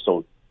matter.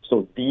 So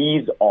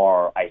these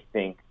are, I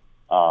think,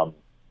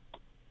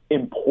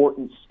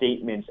 important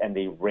statements, and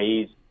they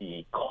raise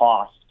the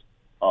cost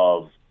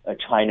of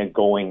China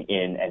going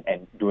in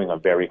and doing a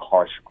very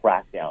harsh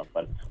crackdown.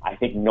 But I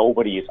think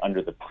nobody is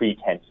under the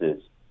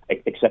pretenses,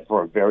 except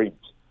for a very,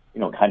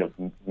 kind of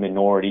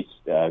minority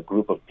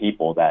group of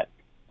people that,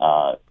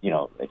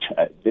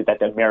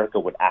 that America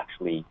would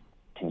actually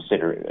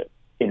consider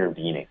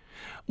intervening.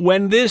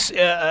 When this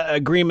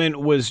agreement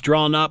was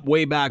drawn up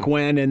way back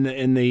when,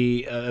 in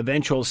the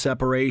eventual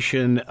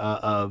separation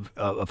of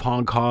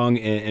Hong Kong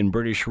and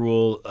British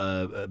rule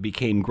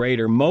became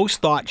greater,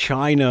 most thought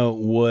China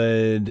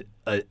would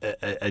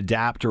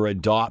adapt or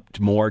adopt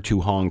more to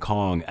Hong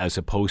Kong as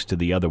opposed to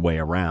the other way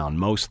around.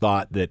 Most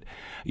thought that,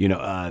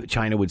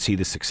 China would see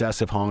the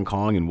success of Hong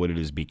Kong and what it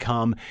has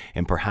become,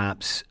 and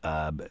perhaps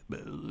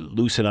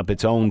loosen up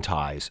its own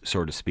ties,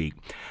 so to speak.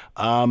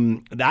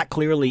 That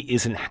clearly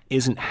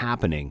isn't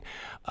happening.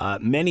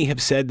 Many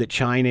have said that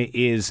China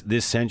is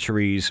this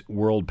century's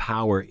world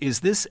power.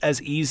 Is this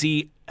as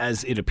easy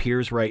as it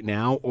appears right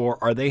now,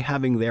 or are they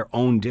having their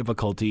own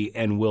difficulty,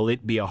 and will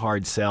it be a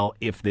hard sell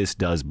if this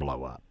does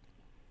blow up?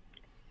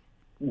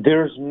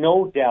 There's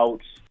no doubt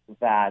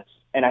that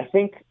And I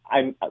think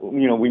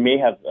we may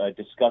have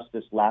discussed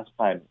this last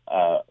time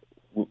I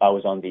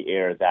was on the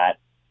air, that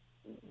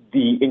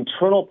the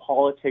internal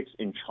politics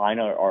in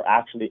China are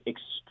actually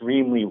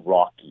extremely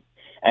rocky.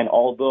 And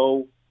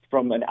although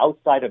from an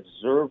outside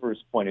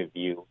observer's point of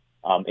view,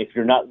 if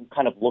you're not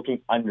kind of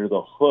looking under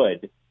the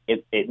hood,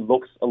 it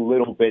looks a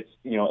little bit,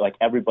 like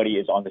everybody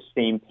is on the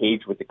same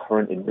page with the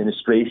current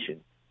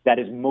administration. That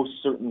is most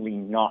certainly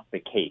not the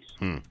case.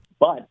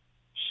 But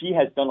she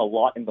has done a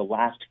lot in the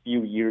last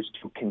few years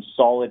to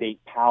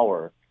consolidate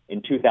power.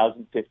 In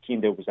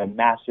 2015, there was a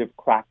massive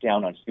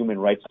crackdown on human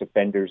rights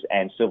defenders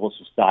and civil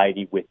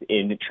society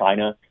within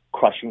China,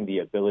 crushing the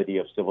ability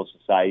of civil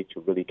society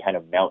to really kind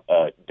of mount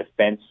a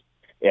defense.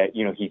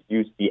 He's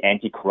used the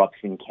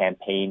anti-corruption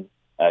campaign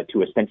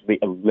to essentially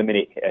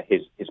eliminate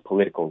his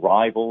political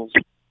rivals.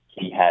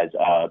 He has,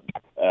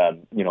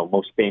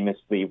 most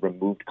famously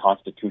removed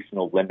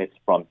constitutional limits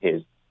from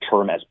his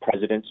term as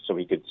president, so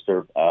he could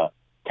serve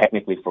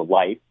technically for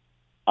life.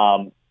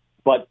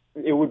 But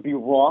it would be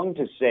wrong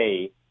to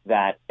say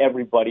that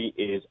everybody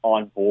is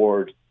on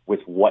board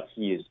with what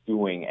he is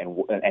doing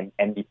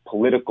and the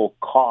political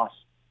cost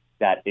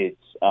that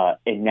it's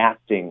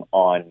enacting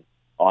on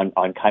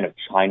kind of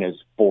China's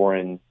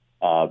foreign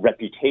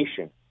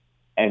reputation.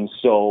 And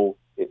so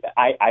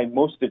I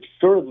most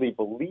assuredly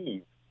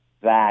believe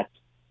that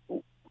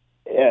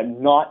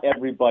not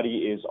everybody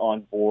is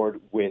on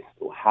board with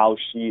how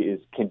she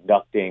is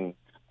conducting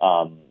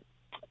the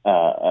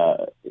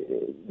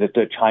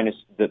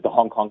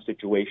Hong Kong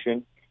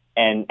situation,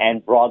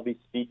 and broadly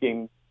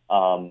speaking,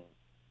 kind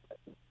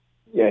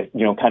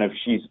of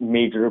Xi's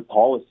major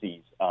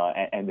policies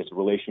and this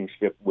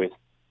relationship with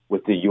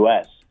the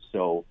U.S.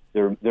 So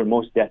there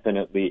most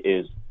definitely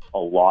is a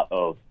lot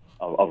of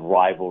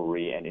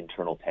rivalry and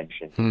internal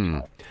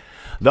tension.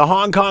 The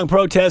Hong Kong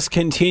protests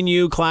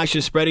continue.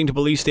 Clashes spreading to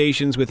police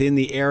stations within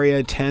the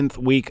area. 10th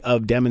week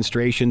of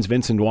demonstrations.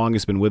 Vincent Wong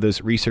has been with us,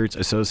 Research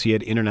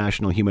Associate,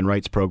 International Human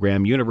Rights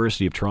Program,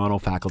 University of Toronto,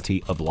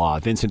 Faculty of Law.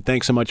 Vincent,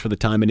 thanks so much for the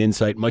time and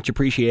insight. Much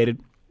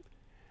appreciated.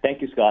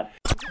 Thank you, Scott.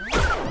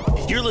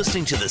 You're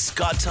listening to the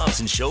Scott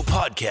Thompson Show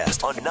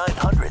podcast on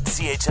 900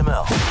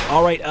 CHML.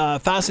 All right,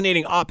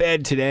 fascinating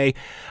op-ed today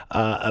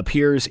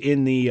appears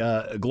in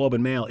the Globe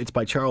and Mail. It's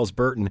by Charles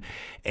Burton,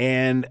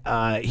 and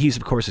he's,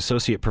 of course,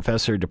 Associate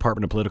Professor,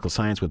 Department of Political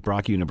Science with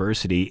Brock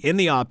University. In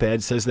the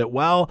op-ed says that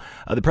while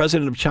the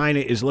President of China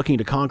is looking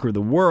to conquer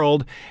the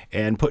world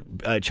and put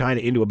China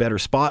into a better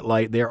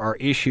spotlight, there are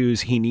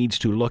issues he needs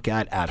to look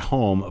at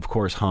home, of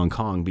course, Hong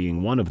Kong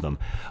being one of them.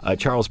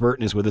 Charles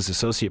Burton is with us,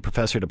 Associate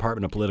Professor,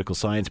 Department of Political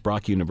Science,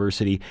 Brock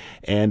University,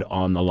 and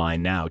on the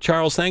line now.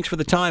 Charles, thanks for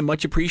the time.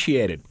 Much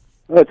appreciated.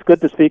 Well, it's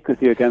good to speak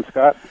with you again,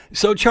 Scott.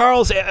 So,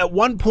 Charles, at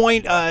one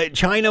point,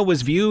 China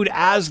was viewed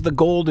as the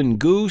golden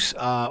goose.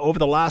 Over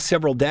the last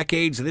several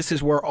decades, this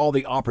is where all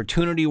the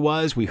opportunity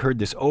was. We heard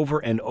this over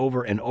and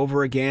over and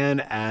over again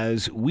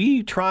as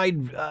we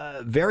tried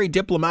very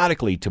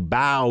diplomatically to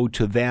bow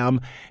to them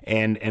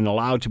and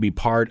allow to be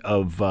part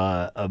of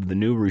the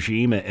new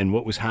regime and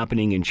what was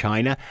happening in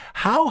China.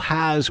 How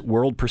has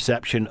world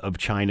perception of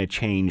China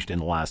changed in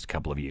the last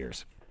couple of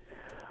years?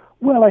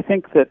 Well, I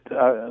think that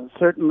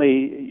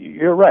certainly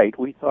you're right.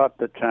 We thought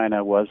that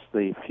China was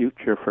the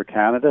future for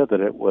Canada, that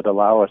it would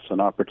allow us an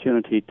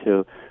opportunity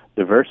to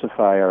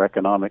diversify our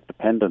economic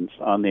dependence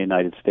on the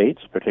United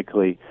States,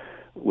 particularly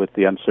with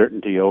the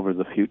uncertainty over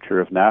the future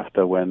of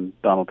NAFTA when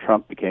Donald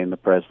Trump became the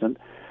president.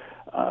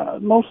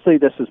 Mostly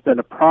this has been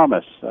a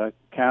promise.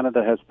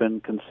 Canada has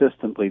been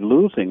consistently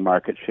losing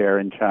market share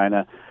in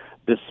China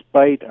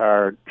despite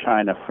our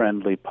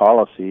China-friendly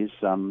policies,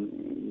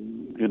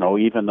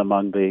 even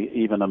among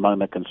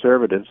the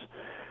conservatives,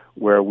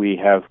 where we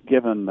have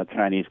given the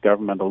Chinese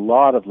government a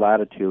lot of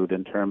latitude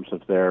in terms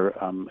of their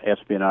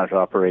espionage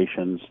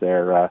operations,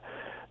 their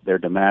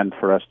demand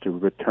for us to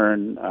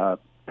return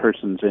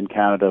persons in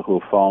Canada who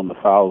have fallen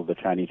afoul of the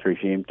Chinese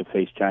regime to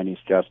face Chinese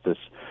justice,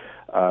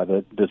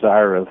 the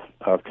desire of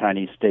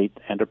Chinese state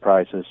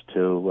enterprises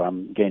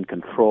to gain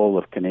control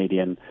of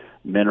Canadian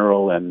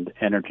mineral and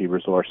energy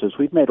resources.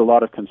 We've made a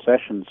lot of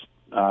concessions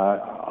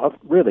of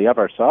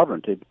our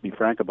sovereignty, to be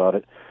frank about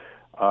it,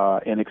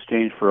 in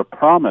exchange for a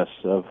promise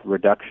of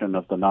reduction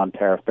of the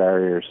non-tariff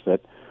barriers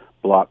that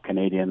block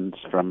Canadians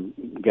from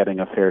getting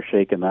a fair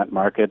shake in that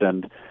market.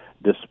 And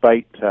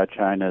despite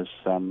China's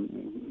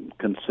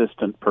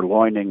consistent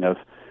purloining of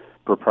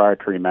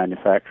proprietary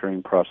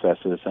manufacturing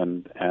processes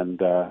and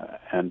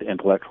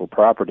intellectual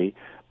property,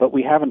 but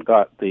we haven't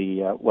got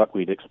the what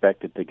we'd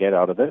expected to get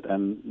out of it.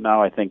 And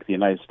now I think the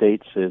United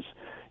States is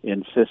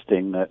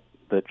insisting that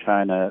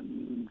China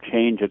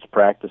change its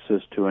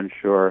practices to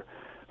ensure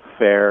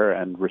fair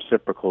and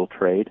reciprocal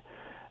trade.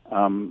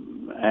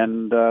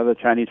 The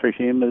Chinese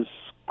regime is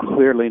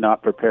clearly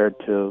not prepared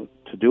to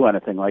do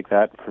anything like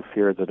that for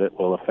fear that it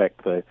will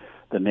affect the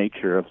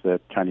nature of the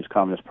Chinese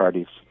Communist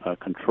Party's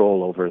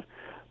control over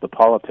the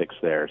politics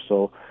there.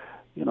 So,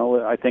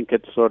 I think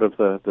it's sort of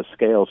the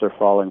scales are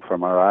falling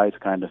from our eyes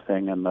kind of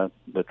thing, and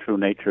the true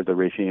nature of the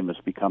regime is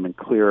becoming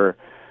clearer,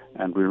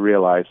 and we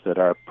realize that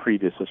our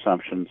previous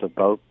assumptions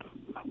about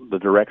the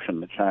direction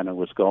that China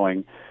was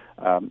going,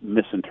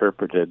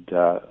 misinterpreted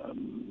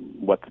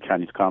what the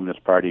Chinese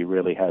Communist Party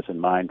really has in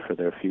mind for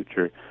their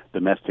future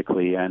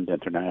domestically and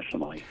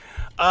internationally.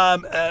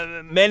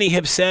 Many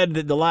have said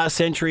that the last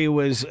century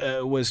was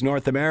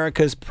North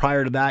America's.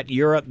 Prior to that,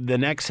 Europe. The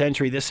next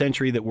century, this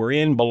century that we're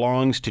in,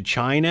 belongs to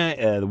China.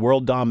 The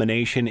world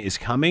domination is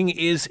coming.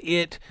 Is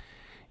it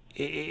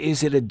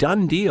a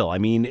done deal? I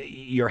mean,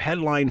 your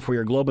headline for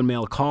your Globe and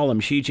Mail column,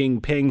 Xi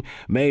Jinping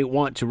may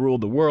want to rule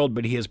the world,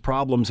 but he has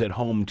problems at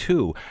home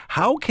too.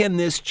 How can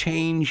this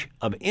change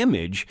of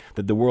image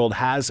that the world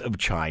has of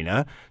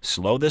China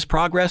slow this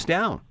progress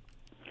down?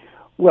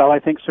 Well, I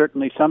think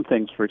certainly some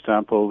things. For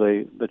example,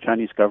 the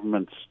Chinese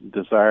government's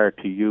desire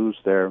to use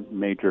their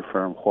major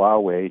firm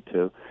Huawei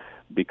to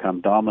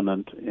become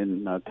dominant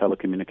in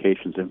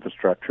telecommunications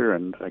infrastructure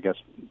and, I guess,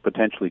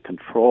 potentially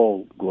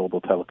control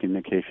global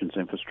telecommunications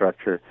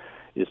infrastructure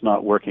is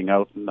not working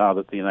out now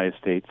that the United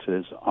States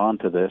is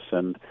onto this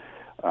and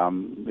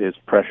is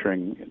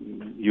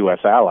pressuring U.S.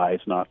 allies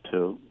not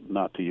to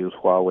use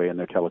Huawei in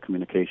their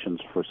telecommunications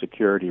for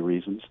security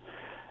reasons.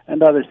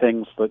 And other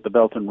things like the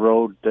Belt and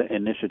Road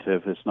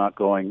Initiative is not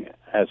going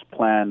as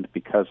planned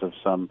because of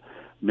some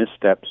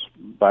missteps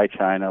by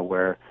China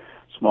where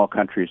small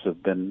countries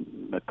have been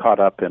caught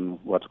up in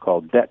what's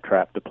called debt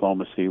trap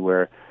diplomacy,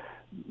 where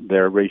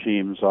their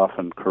regimes,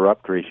 often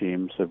corrupt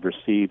regimes, have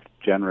received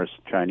generous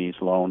Chinese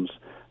loans.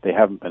 They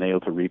haven't been able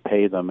to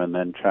repay them, and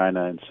then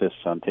China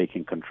insists on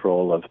taking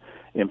control of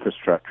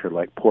infrastructure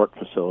like port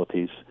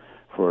facilities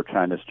for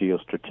China's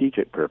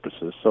geostrategic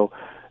purposes. So,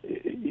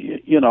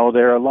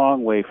 they're a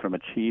long way from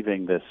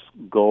achieving this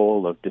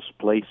goal of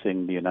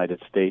displacing the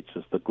United States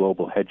as the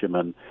global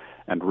hegemon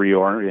and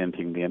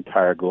reorienting the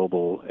entire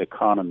global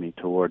economy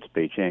towards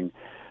Beijing.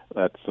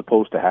 That's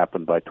supposed to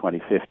happen by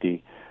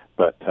 2050,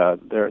 but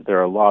there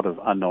are a lot of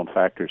unknown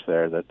factors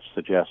there that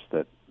suggest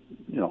that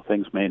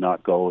things may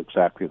not go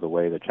exactly the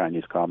way the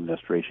Chinese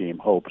Communist regime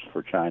hopes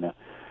for China,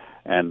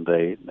 and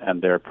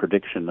their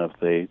prediction of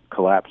the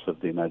collapse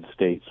of the United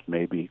States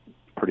may be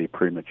pretty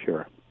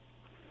premature.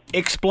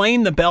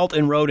 Explain the Belt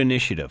and Road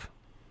Initiative.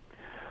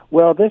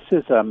 Well, this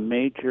is a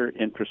major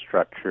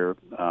infrastructure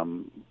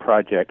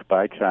project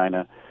by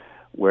China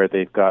where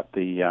they've got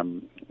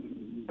the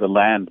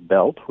land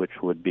belt,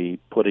 which would be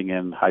putting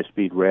in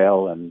high-speed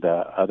rail and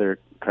other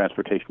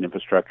transportation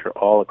infrastructure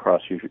all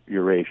across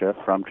Eurasia,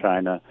 from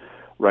China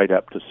right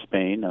up to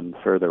Spain and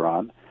further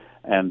on.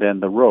 And then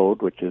the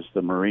road, which is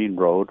the marine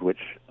road,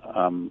 which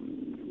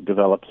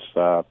develops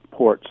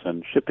ports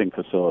and shipping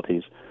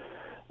facilities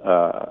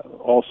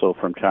also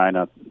from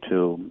China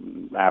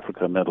to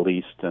Africa, Middle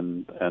East,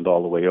 and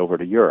all the way over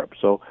to Europe.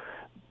 So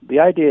the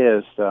idea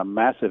is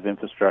massive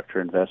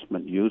infrastructure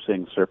investment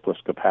using surplus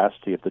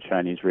capacity of the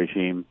Chinese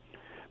regime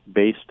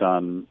based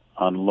on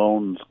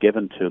loans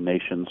given to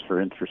nations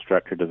for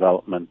infrastructure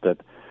development that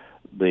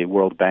the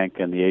World Bank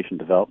and the Asian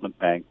Development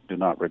Bank do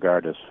not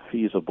regard as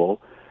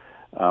feasible,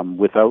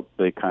 without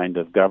the kind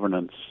of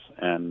governance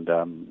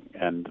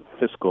and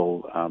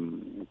fiscal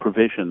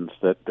provisions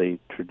that the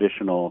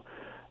traditional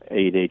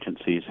aid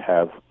agencies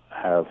have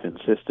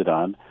insisted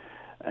on.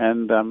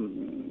 And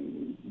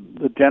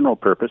the general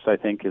purpose, I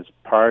think, is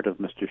part of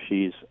Mr.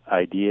 Xi's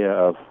idea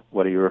of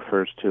what he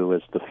refers to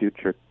as the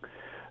future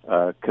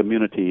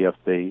community of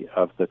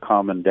the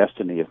common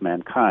destiny of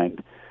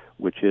mankind,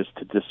 which is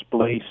to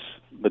displace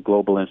the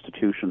global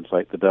institutions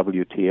like the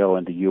WTO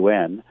and the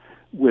UN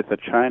with a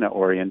China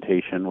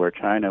orientation where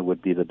China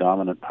would be the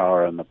dominant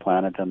power on the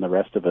planet and the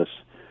rest of us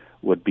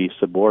would be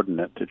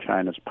subordinate to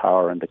China's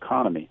power and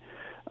economy.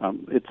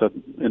 It's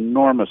an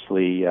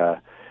enormously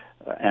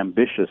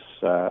ambitious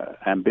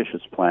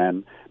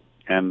plan,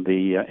 and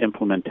the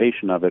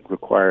implementation of it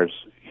requires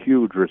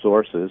huge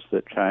resources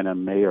that China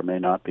may or may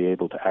not be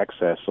able to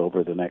access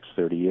over the next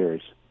 30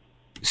 years.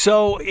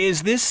 So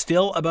is this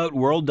still about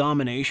world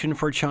domination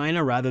for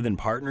China rather than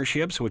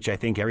partnerships, which I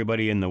think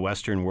everybody in the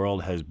Western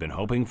world has been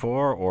hoping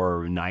for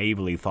or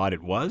naively thought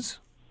it was?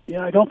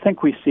 Yeah, I don't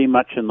think we see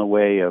much in the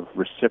way of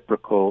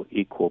reciprocal,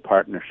 equal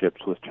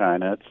partnerships with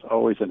China. It's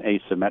always an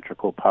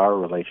asymmetrical power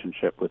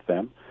relationship with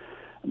them.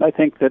 And I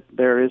think that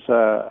there is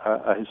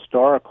a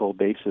historical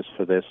basis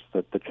for this,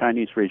 that the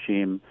Chinese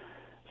regime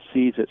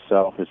sees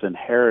itself as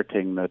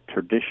inheriting the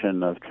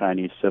tradition of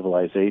Chinese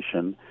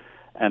civilization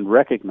and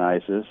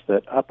recognizes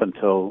that up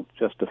until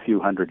just a few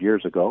hundred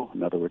years ago,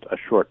 in other words, a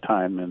short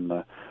time in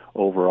the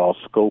overall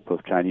scope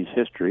of Chinese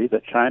history,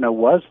 that China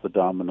was the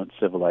dominant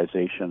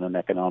civilization and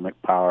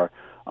economic power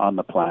on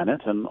the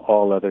planet, and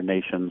all other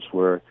nations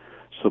were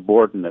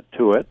subordinate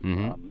to it.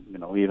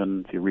 Mm-hmm.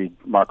 Even if you read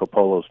Marco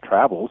Polo's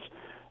travels,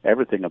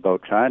 everything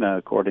about China,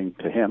 according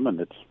to him, and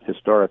it's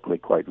historically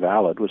quite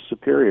valid, was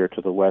superior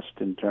to the West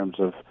in terms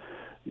of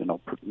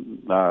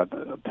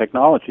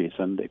technologies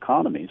and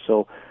economy.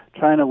 So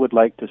China would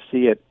like to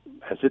see it,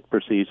 as it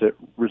perceives it,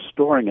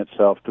 restoring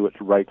itself to its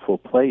rightful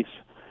place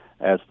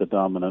as the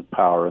dominant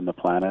power on the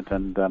planet.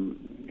 And,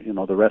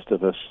 the rest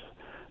of us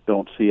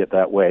don't see it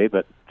that way,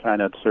 but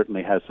China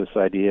certainly has this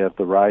idea of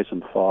the rise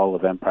and fall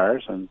of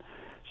empires and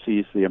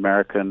sees the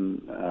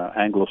American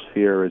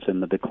Anglosphere as in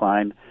the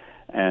decline,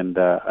 and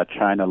a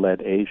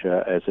China-led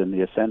Asia as in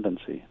the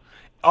ascendancy.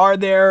 Are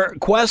there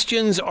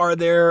questions? Are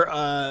there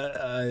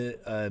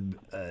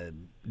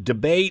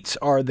debates?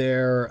 Are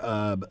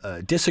there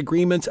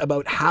disagreements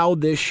about how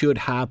this should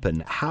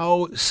happen?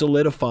 How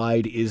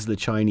solidified is the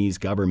Chinese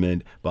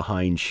government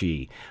behind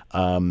Xi?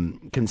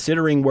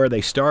 Considering where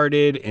they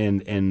started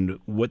and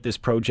what this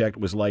project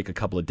was like a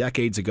couple of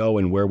decades ago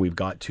and where we've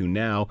got to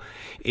now,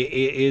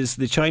 is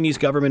the Chinese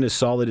government as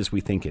solid as we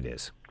think it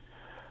is?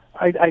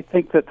 I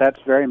think that that's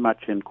very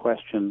much in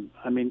question.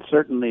 I mean,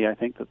 certainly I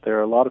think that there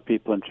are a lot of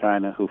people in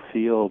China who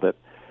feel that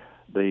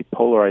the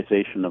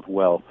polarization of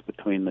wealth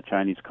between the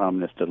Chinese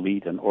communist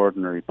elite and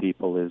ordinary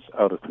people is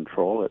out of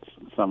control. It's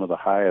some of the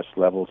highest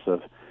levels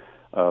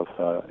of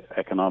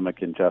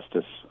economic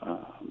injustice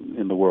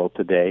in the world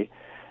today,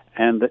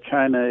 and that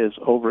China is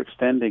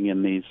overextending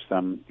in these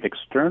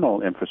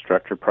external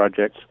infrastructure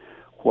projects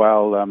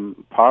while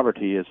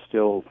poverty is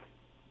still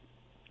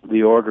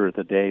the order of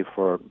the day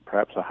for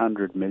perhaps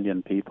 100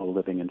 million people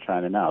living in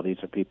China now. These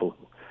are people,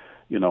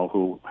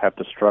 who have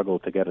to struggle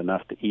to get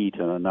enough to eat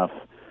and enough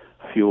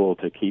fuel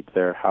to keep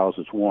their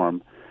houses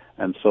warm.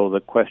 And so the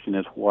question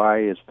is,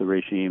 why is the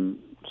regime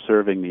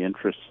serving the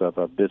interests of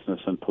a business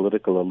and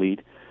political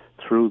elite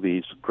through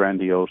these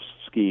grandiose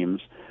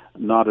schemes,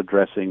 not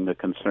addressing the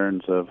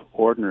concerns of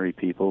ordinary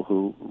people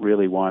who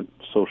really want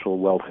social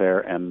welfare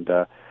and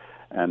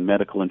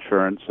medical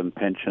insurance and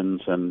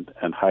pensions and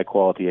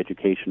high-quality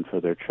education for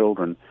their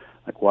children?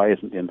 Like, why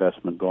isn't the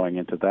investment going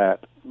into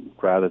that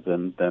rather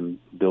than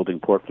building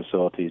port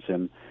facilities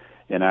in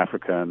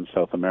Africa and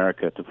South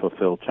America to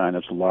fulfill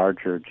China's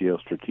larger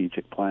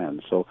geostrategic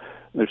plans? So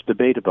there's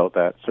debate about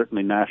that.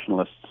 Certainly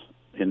nationalists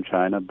in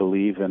China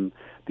believe in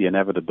the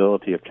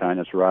inevitability of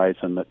China's rise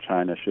and that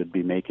China should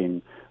be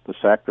making the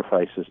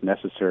sacrifices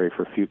necessary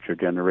for future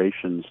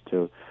generations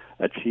to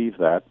achieve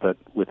that. But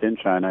within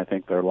China, I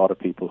think there are a lot of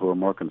people who are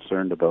more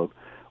concerned about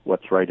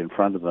what's right in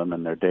front of them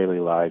in their daily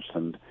lives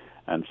and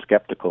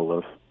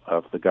skeptical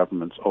of the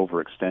government's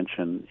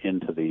overextension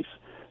into these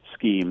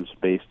schemes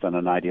based on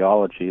an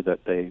ideology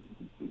that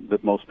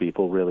most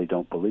people really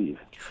don't believe.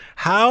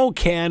 How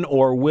can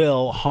or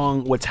will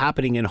what's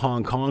happening in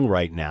Hong Kong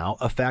right now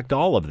affect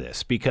all of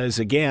this? Because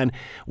again,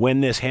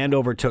 when this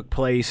handover took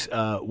place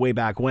way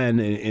back when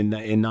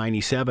in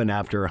 97,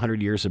 after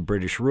 100 years of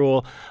British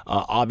rule,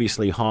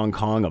 obviously Hong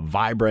Kong, a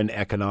vibrant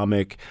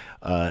economic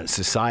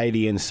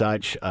society and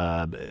such,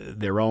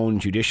 their own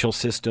judicial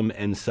system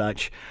and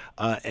such.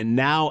 And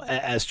now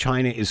as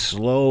China is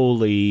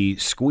slowly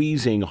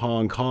squeezing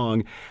Hong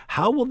Kong,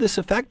 how will this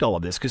affect all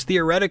of this? Because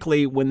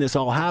theoretically, when this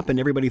all happened,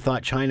 everybody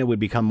thought China would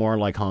become more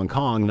like Hong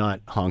Kong, not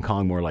Hong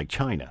Kong more like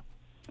China.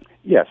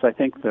 Yes, I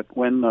think that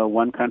when the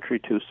one country,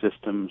 two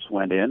systems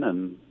went in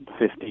and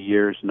 50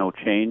 years no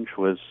change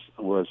was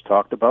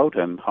talked about,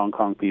 and Hong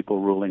Kong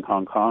people ruling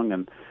Hong Kong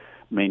and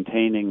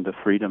maintaining the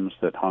freedoms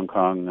that Hong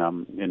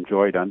Kong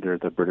enjoyed under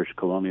the British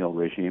colonial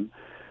regime,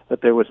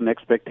 that there was an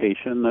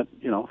expectation that,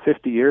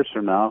 50 years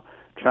from now,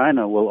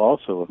 China will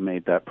also have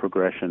made that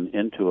progression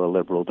into a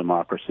liberal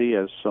democracy,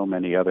 as so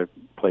many other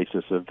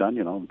places have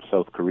done.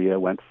 South Korea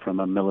went from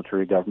a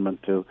military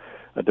government to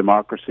a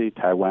democracy.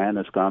 Taiwan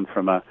has gone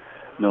from a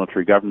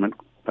military government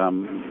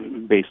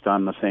based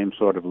on the same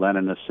sort of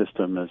Leninist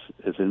system as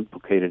is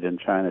implicated in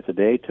China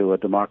today to a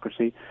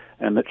democracy,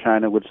 and that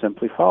China would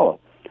simply follow.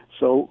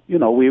 So,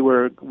 we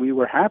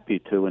were happy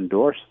to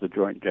endorse the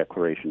joint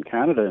declaration.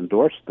 Canada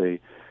endorsed the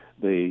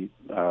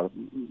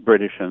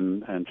British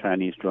and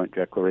Chinese joint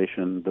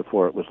declaration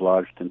before it was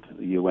lodged into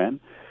the UN,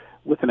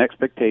 with an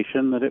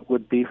expectation that it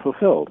would be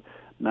fulfilled.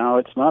 Now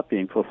it's not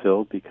being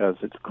fulfilled because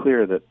it's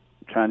clear that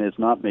China is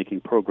not making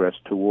progress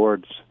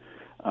towards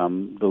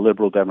the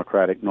liberal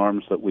democratic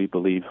norms that we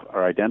believe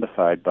are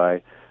identified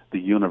by the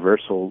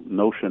universal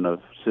notion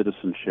of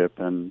citizenship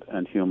and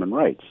human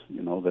rights.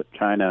 That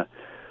China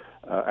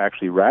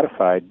actually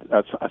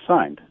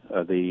signed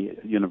the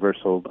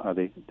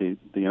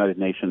United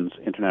Nations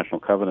International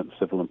Covenant on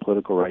Civil and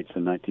Political Rights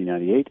in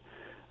 1998,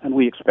 and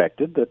we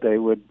expected that they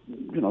would,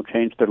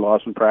 change their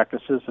laws and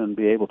practices and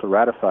be able to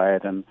ratify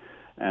it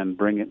and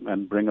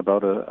bring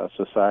about a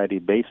society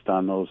based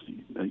on those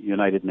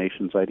United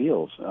Nations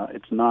ideals.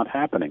 It's not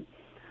happening.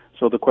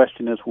 So the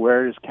question is,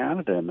 where is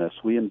Canada in this?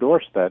 We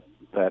endorsed that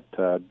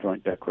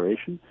joint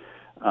declaration.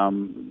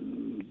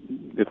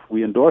 If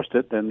we endorsed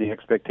it, then the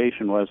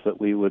expectation was that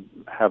we would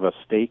have a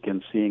stake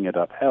in seeing it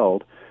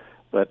upheld.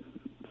 But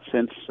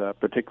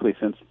particularly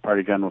since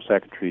Party General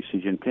Secretary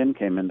Xi Jinping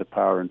came into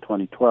power in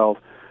 2012,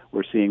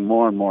 we're seeing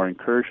more and more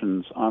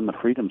incursions on the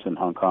freedoms in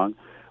Hong Kong,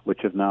 which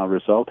have now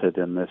resulted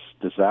in this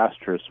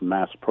disastrous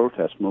mass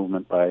protest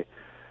movement by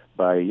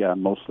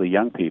mostly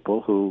young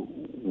people who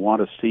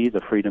want to see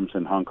the freedoms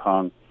in Hong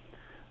Kong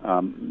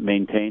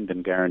maintained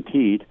and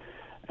guaranteed,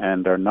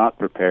 and are not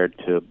prepared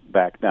to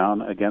back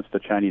down against the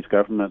Chinese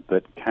government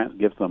that can't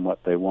give them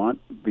what they want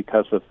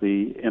because of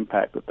the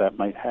impact that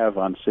might have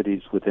on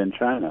cities within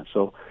China.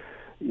 So,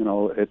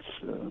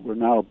 we're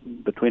now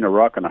between a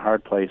rock and a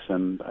hard place,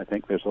 and I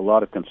think there's a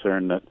lot of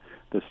concern that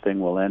this thing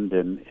will end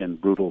in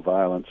brutal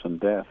violence and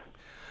death.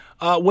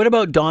 What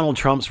about Donald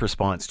Trump's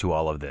response to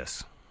all of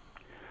this?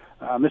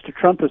 Mr.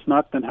 Trump has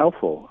not been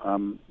helpful.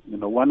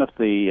 One of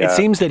the... It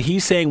seems that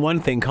he's saying one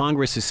thing,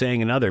 Congress is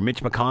saying another.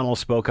 Mitch McConnell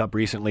spoke up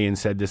recently and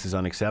said this is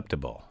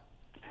unacceptable.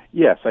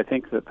 Yes, I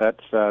think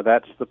that's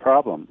the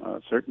problem.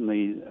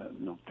 Certainly,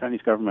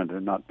 Chinese government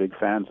are not big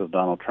fans of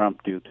Donald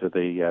Trump due to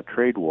the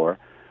trade war,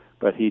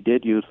 but he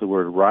did use the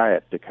word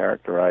riot to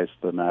characterize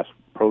the mass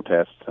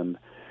protests. And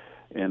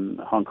in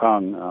Hong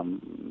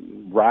Kong,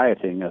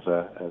 rioting as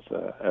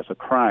a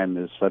crime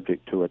is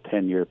subject to a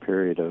 10-year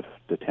period of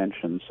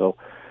detention. So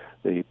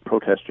the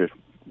protesters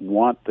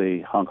want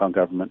the Hong Kong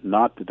government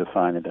not to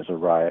define it as a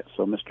riot.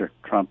 So Mr.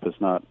 Trump has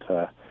not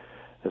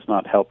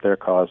helped their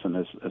cause and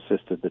has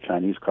assisted the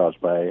Chinese cause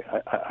by,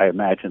 I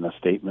imagine, a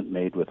statement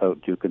made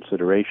without due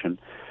consideration.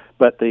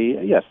 But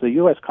the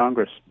U.S.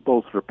 Congress,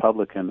 both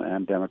Republican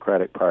and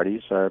Democratic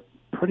parties, are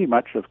pretty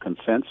much of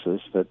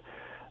consensus that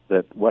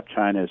what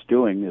China is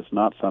doing is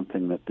not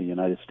something that the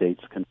United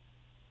States can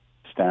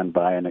stand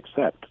by and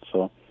accept.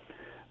 So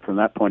from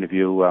that point of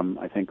view,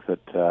 I think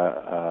that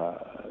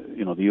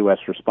the U.S.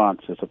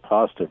 response is a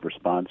positive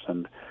response,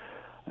 and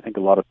I think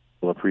a lot of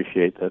people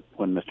appreciate that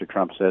when Mr.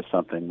 Trump says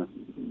something,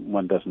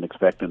 one doesn't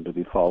expect him to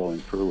be following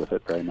through with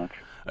it very much.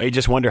 I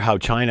just wonder how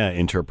China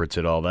interprets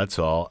it all, that's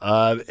all.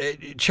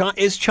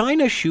 Is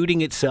China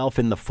shooting itself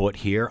in the foot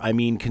here? I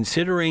mean,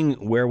 considering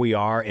where we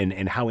are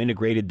and how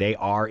integrated they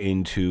are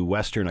into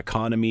Western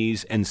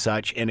economies and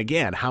such, and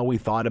again, how we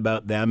thought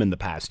about them in the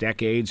past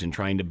decades and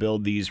trying to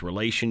build these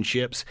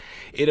relationships,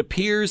 it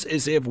appears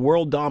as if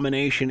world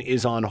domination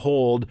is on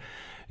hold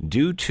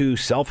due to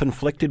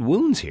self-inflicted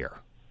wounds here.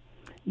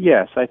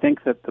 Yes, I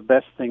think that the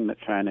best thing that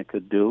China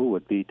could do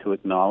would be to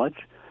acknowledge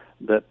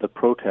that the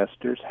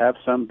protesters have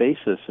some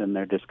basis in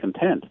their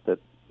discontent, that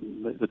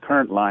the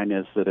current line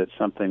is that it's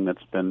something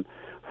that's been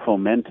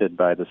fomented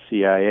by the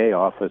CIA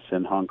office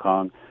in Hong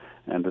Kong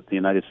and that the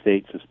United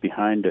States is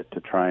behind it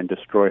to try and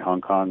destroy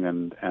Hong Kong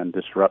and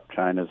disrupt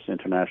China's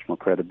international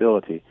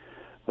credibility.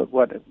 But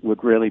what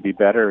would really be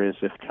better is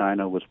if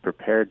China was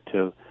prepared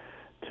to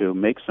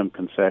make some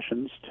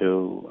concessions,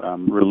 to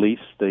release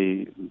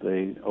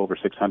the over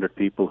 600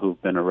 people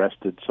who've been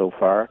arrested so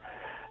far,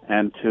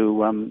 and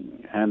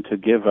to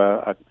give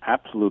a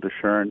absolute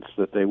assurance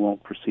that they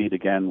won't proceed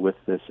again with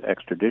this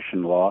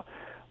extradition law,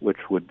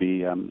 which would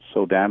be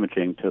so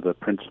damaging to the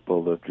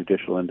principle of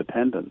judicial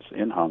independence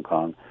in Hong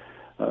Kong.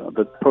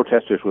 The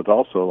protesters would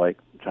also like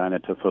China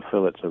to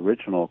fulfill its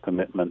original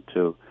commitment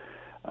to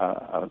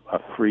a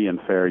free and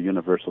fair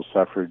universal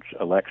suffrage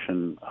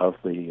election of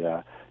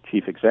the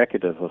chief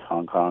executive of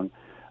Hong Kong,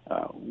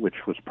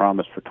 which was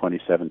promised for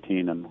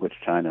 2017 and which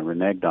China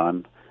reneged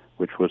on,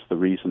 which was the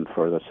reason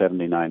for the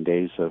 79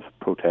 days of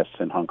protests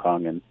in Hong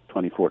Kong in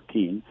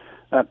 2014.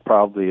 That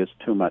probably is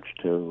too much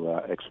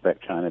to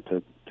expect China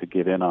to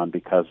give in on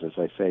because, as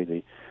I say,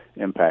 the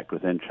impact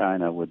within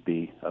China would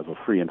be of a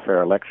free and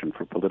fair election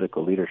for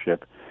political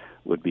leadership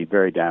would be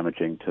very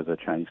damaging to the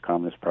Chinese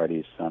Communist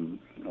Party's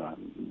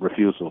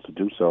refusal to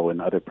do so in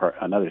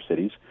other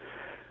cities.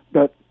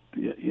 But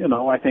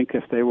I think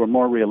if they were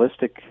more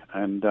realistic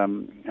and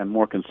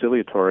more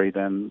conciliatory,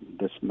 then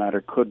this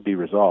matter could be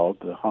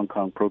resolved. The Hong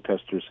Kong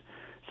protesters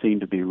seem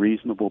to be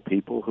reasonable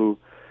people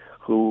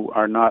who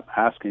are not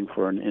asking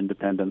for an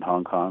independent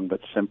Hong Kong, but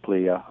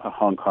simply a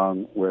Hong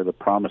Kong where the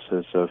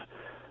promises of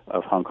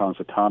Hong Kong's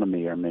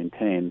autonomy are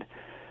maintained.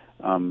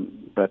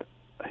 But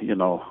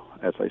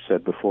as I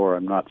said before,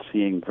 I'm not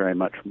seeing very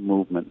much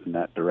movement in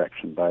that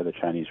direction by the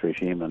Chinese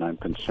regime, and I'm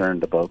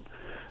concerned about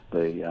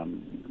the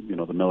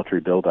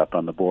military buildup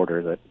on the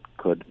border that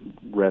could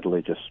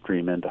readily just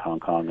stream into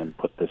Hong Kong and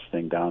put this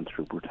thing down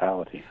through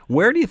brutality.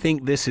 Where do you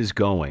think this is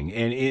going?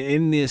 And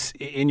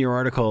in your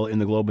article in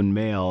the Globe and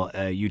Mail,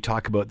 you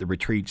talk about the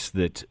retreats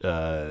that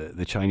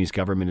the Chinese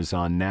government is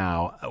on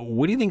now.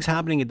 What do you think is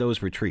happening at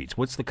those retreats?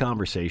 What's the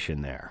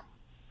conversation there?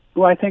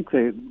 Well, I think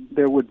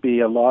there would be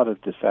a lot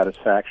of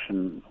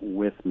dissatisfaction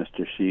with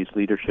Mr. Xi's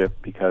leadership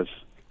because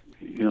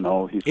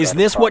is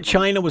this what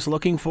China was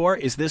looking for?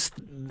 Is this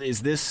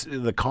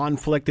the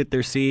conflict that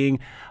they're seeing?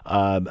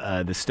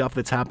 The stuff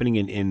that's happening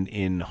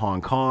in Hong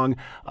Kong,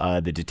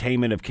 the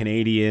detainment of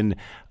Canadian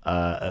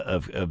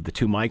of the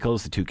two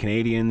Michaels, the two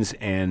Canadians,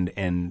 and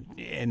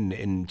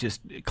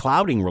just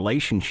clouding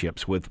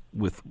relationships with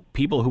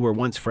people who were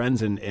once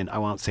friends and I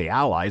won't say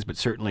allies, but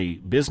certainly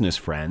business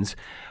friends.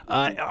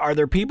 Are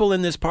there people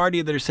in this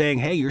party that are saying,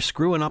 "Hey, you're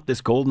screwing up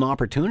this golden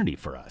opportunity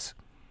for us"?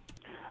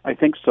 I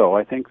think so.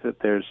 I think that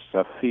there's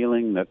a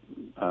feeling that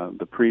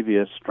the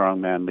previous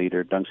strongman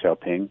leader, Deng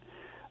Xiaoping,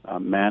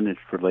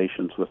 managed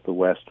relations with the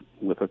West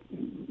with a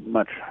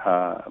much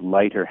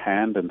lighter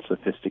hand and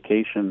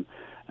sophistication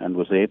and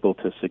was able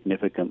to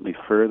significantly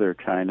further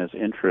China's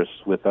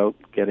interests without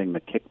getting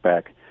the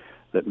kickback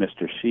that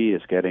Mr. Xi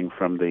is getting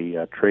from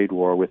the trade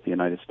war with the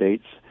United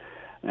States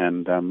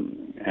and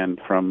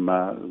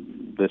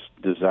from this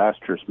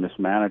disastrous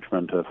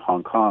mismanagement of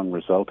Hong Kong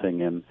resulting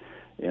in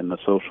in the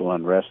social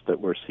unrest that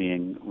we're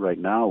seeing right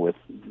now with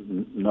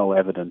no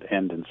evident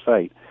end in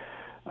sight.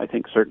 I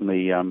think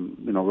certainly,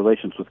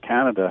 relations with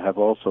Canada have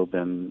also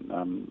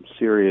been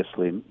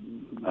seriously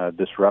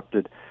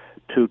disrupted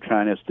to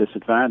China's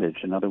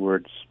disadvantage. In other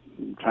words,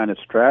 China's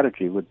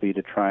strategy would be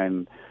to try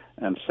and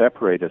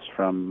separate us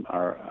from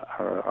our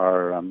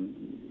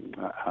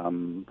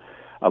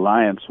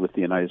alliance with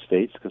the United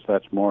States, because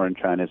that's more in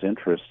China's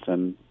interests.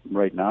 And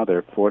right now,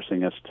 they're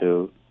forcing us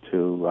to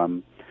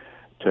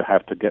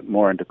have to get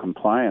more into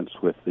compliance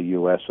with the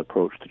U.S.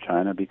 approach to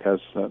China, because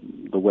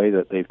the way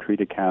that they've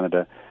treated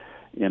Canada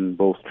in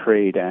both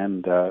trade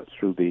and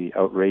through the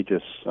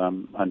outrageous,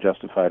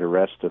 unjustified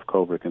arrest of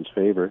Kovrig and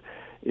Faber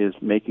is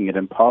making it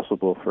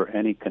impossible for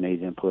any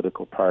Canadian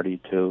political party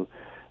to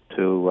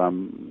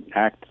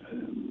act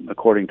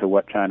according to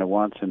what China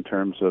wants in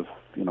terms of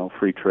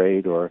free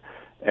trade or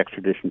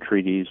extradition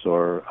treaties,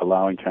 or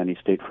allowing Chinese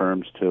state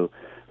firms to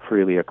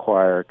freely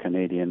acquire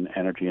Canadian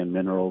energy and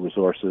mineral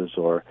resources,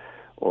 or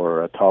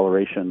a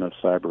toleration of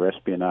cyber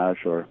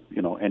espionage, or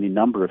any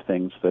number of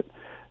things that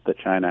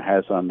China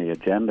has on the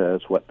agenda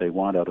as what they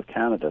want out of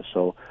Canada.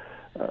 So,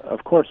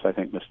 of course, I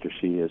think Mr.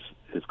 Xi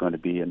is going to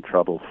be in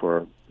trouble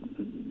for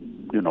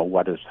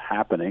what is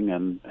happening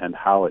and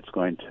how it's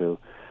going to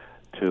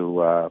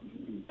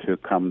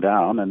come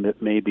down, and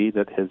it may be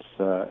that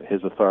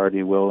his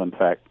authority will in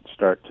fact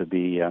start to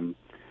be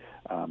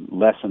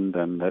lessened,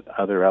 and that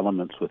other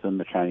elements within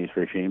the Chinese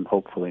regime,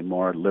 hopefully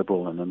more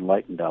liberal and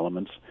enlightened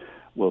elements,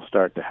 will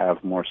start to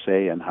have more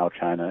say in how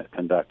China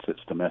conducts its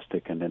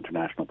domestic and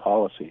international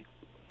policy.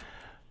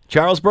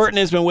 Charles Burton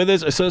has been with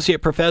us,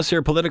 Associate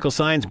Professor, Political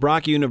Science,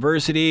 Brock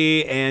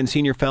University, and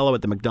Senior Fellow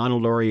at the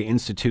Macdonald-Laurier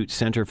Institute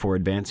Centre for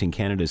Advancing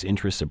Canada's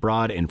Interests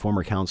Abroad, and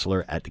former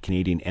Councillor at the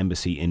Canadian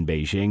Embassy in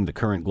Beijing. The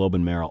current Globe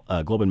and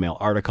Mail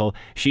article,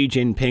 Xi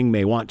Jinping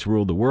may want to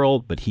rule the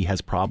world, but he has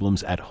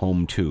problems at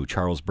home too.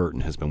 Charles Burton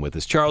has been with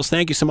us. Charles,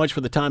 thank you so much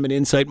for the time and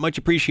insight. Much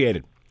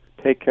appreciated.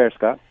 Take care,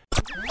 Scott.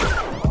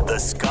 The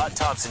Scott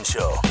Thompson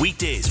Show,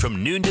 weekdays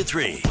from noon to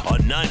 3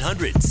 on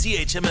 900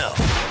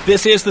 CHML.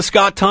 This is the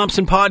Scott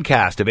Thompson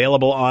Podcast,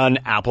 available on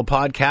Apple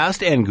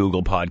Podcast and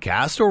Google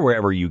Podcast, or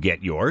wherever you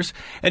get yours.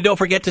 And don't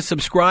forget to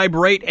subscribe,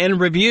 rate,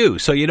 and review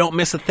so you don't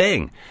miss a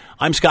thing.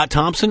 I'm Scott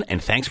Thompson,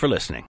 and thanks for listening.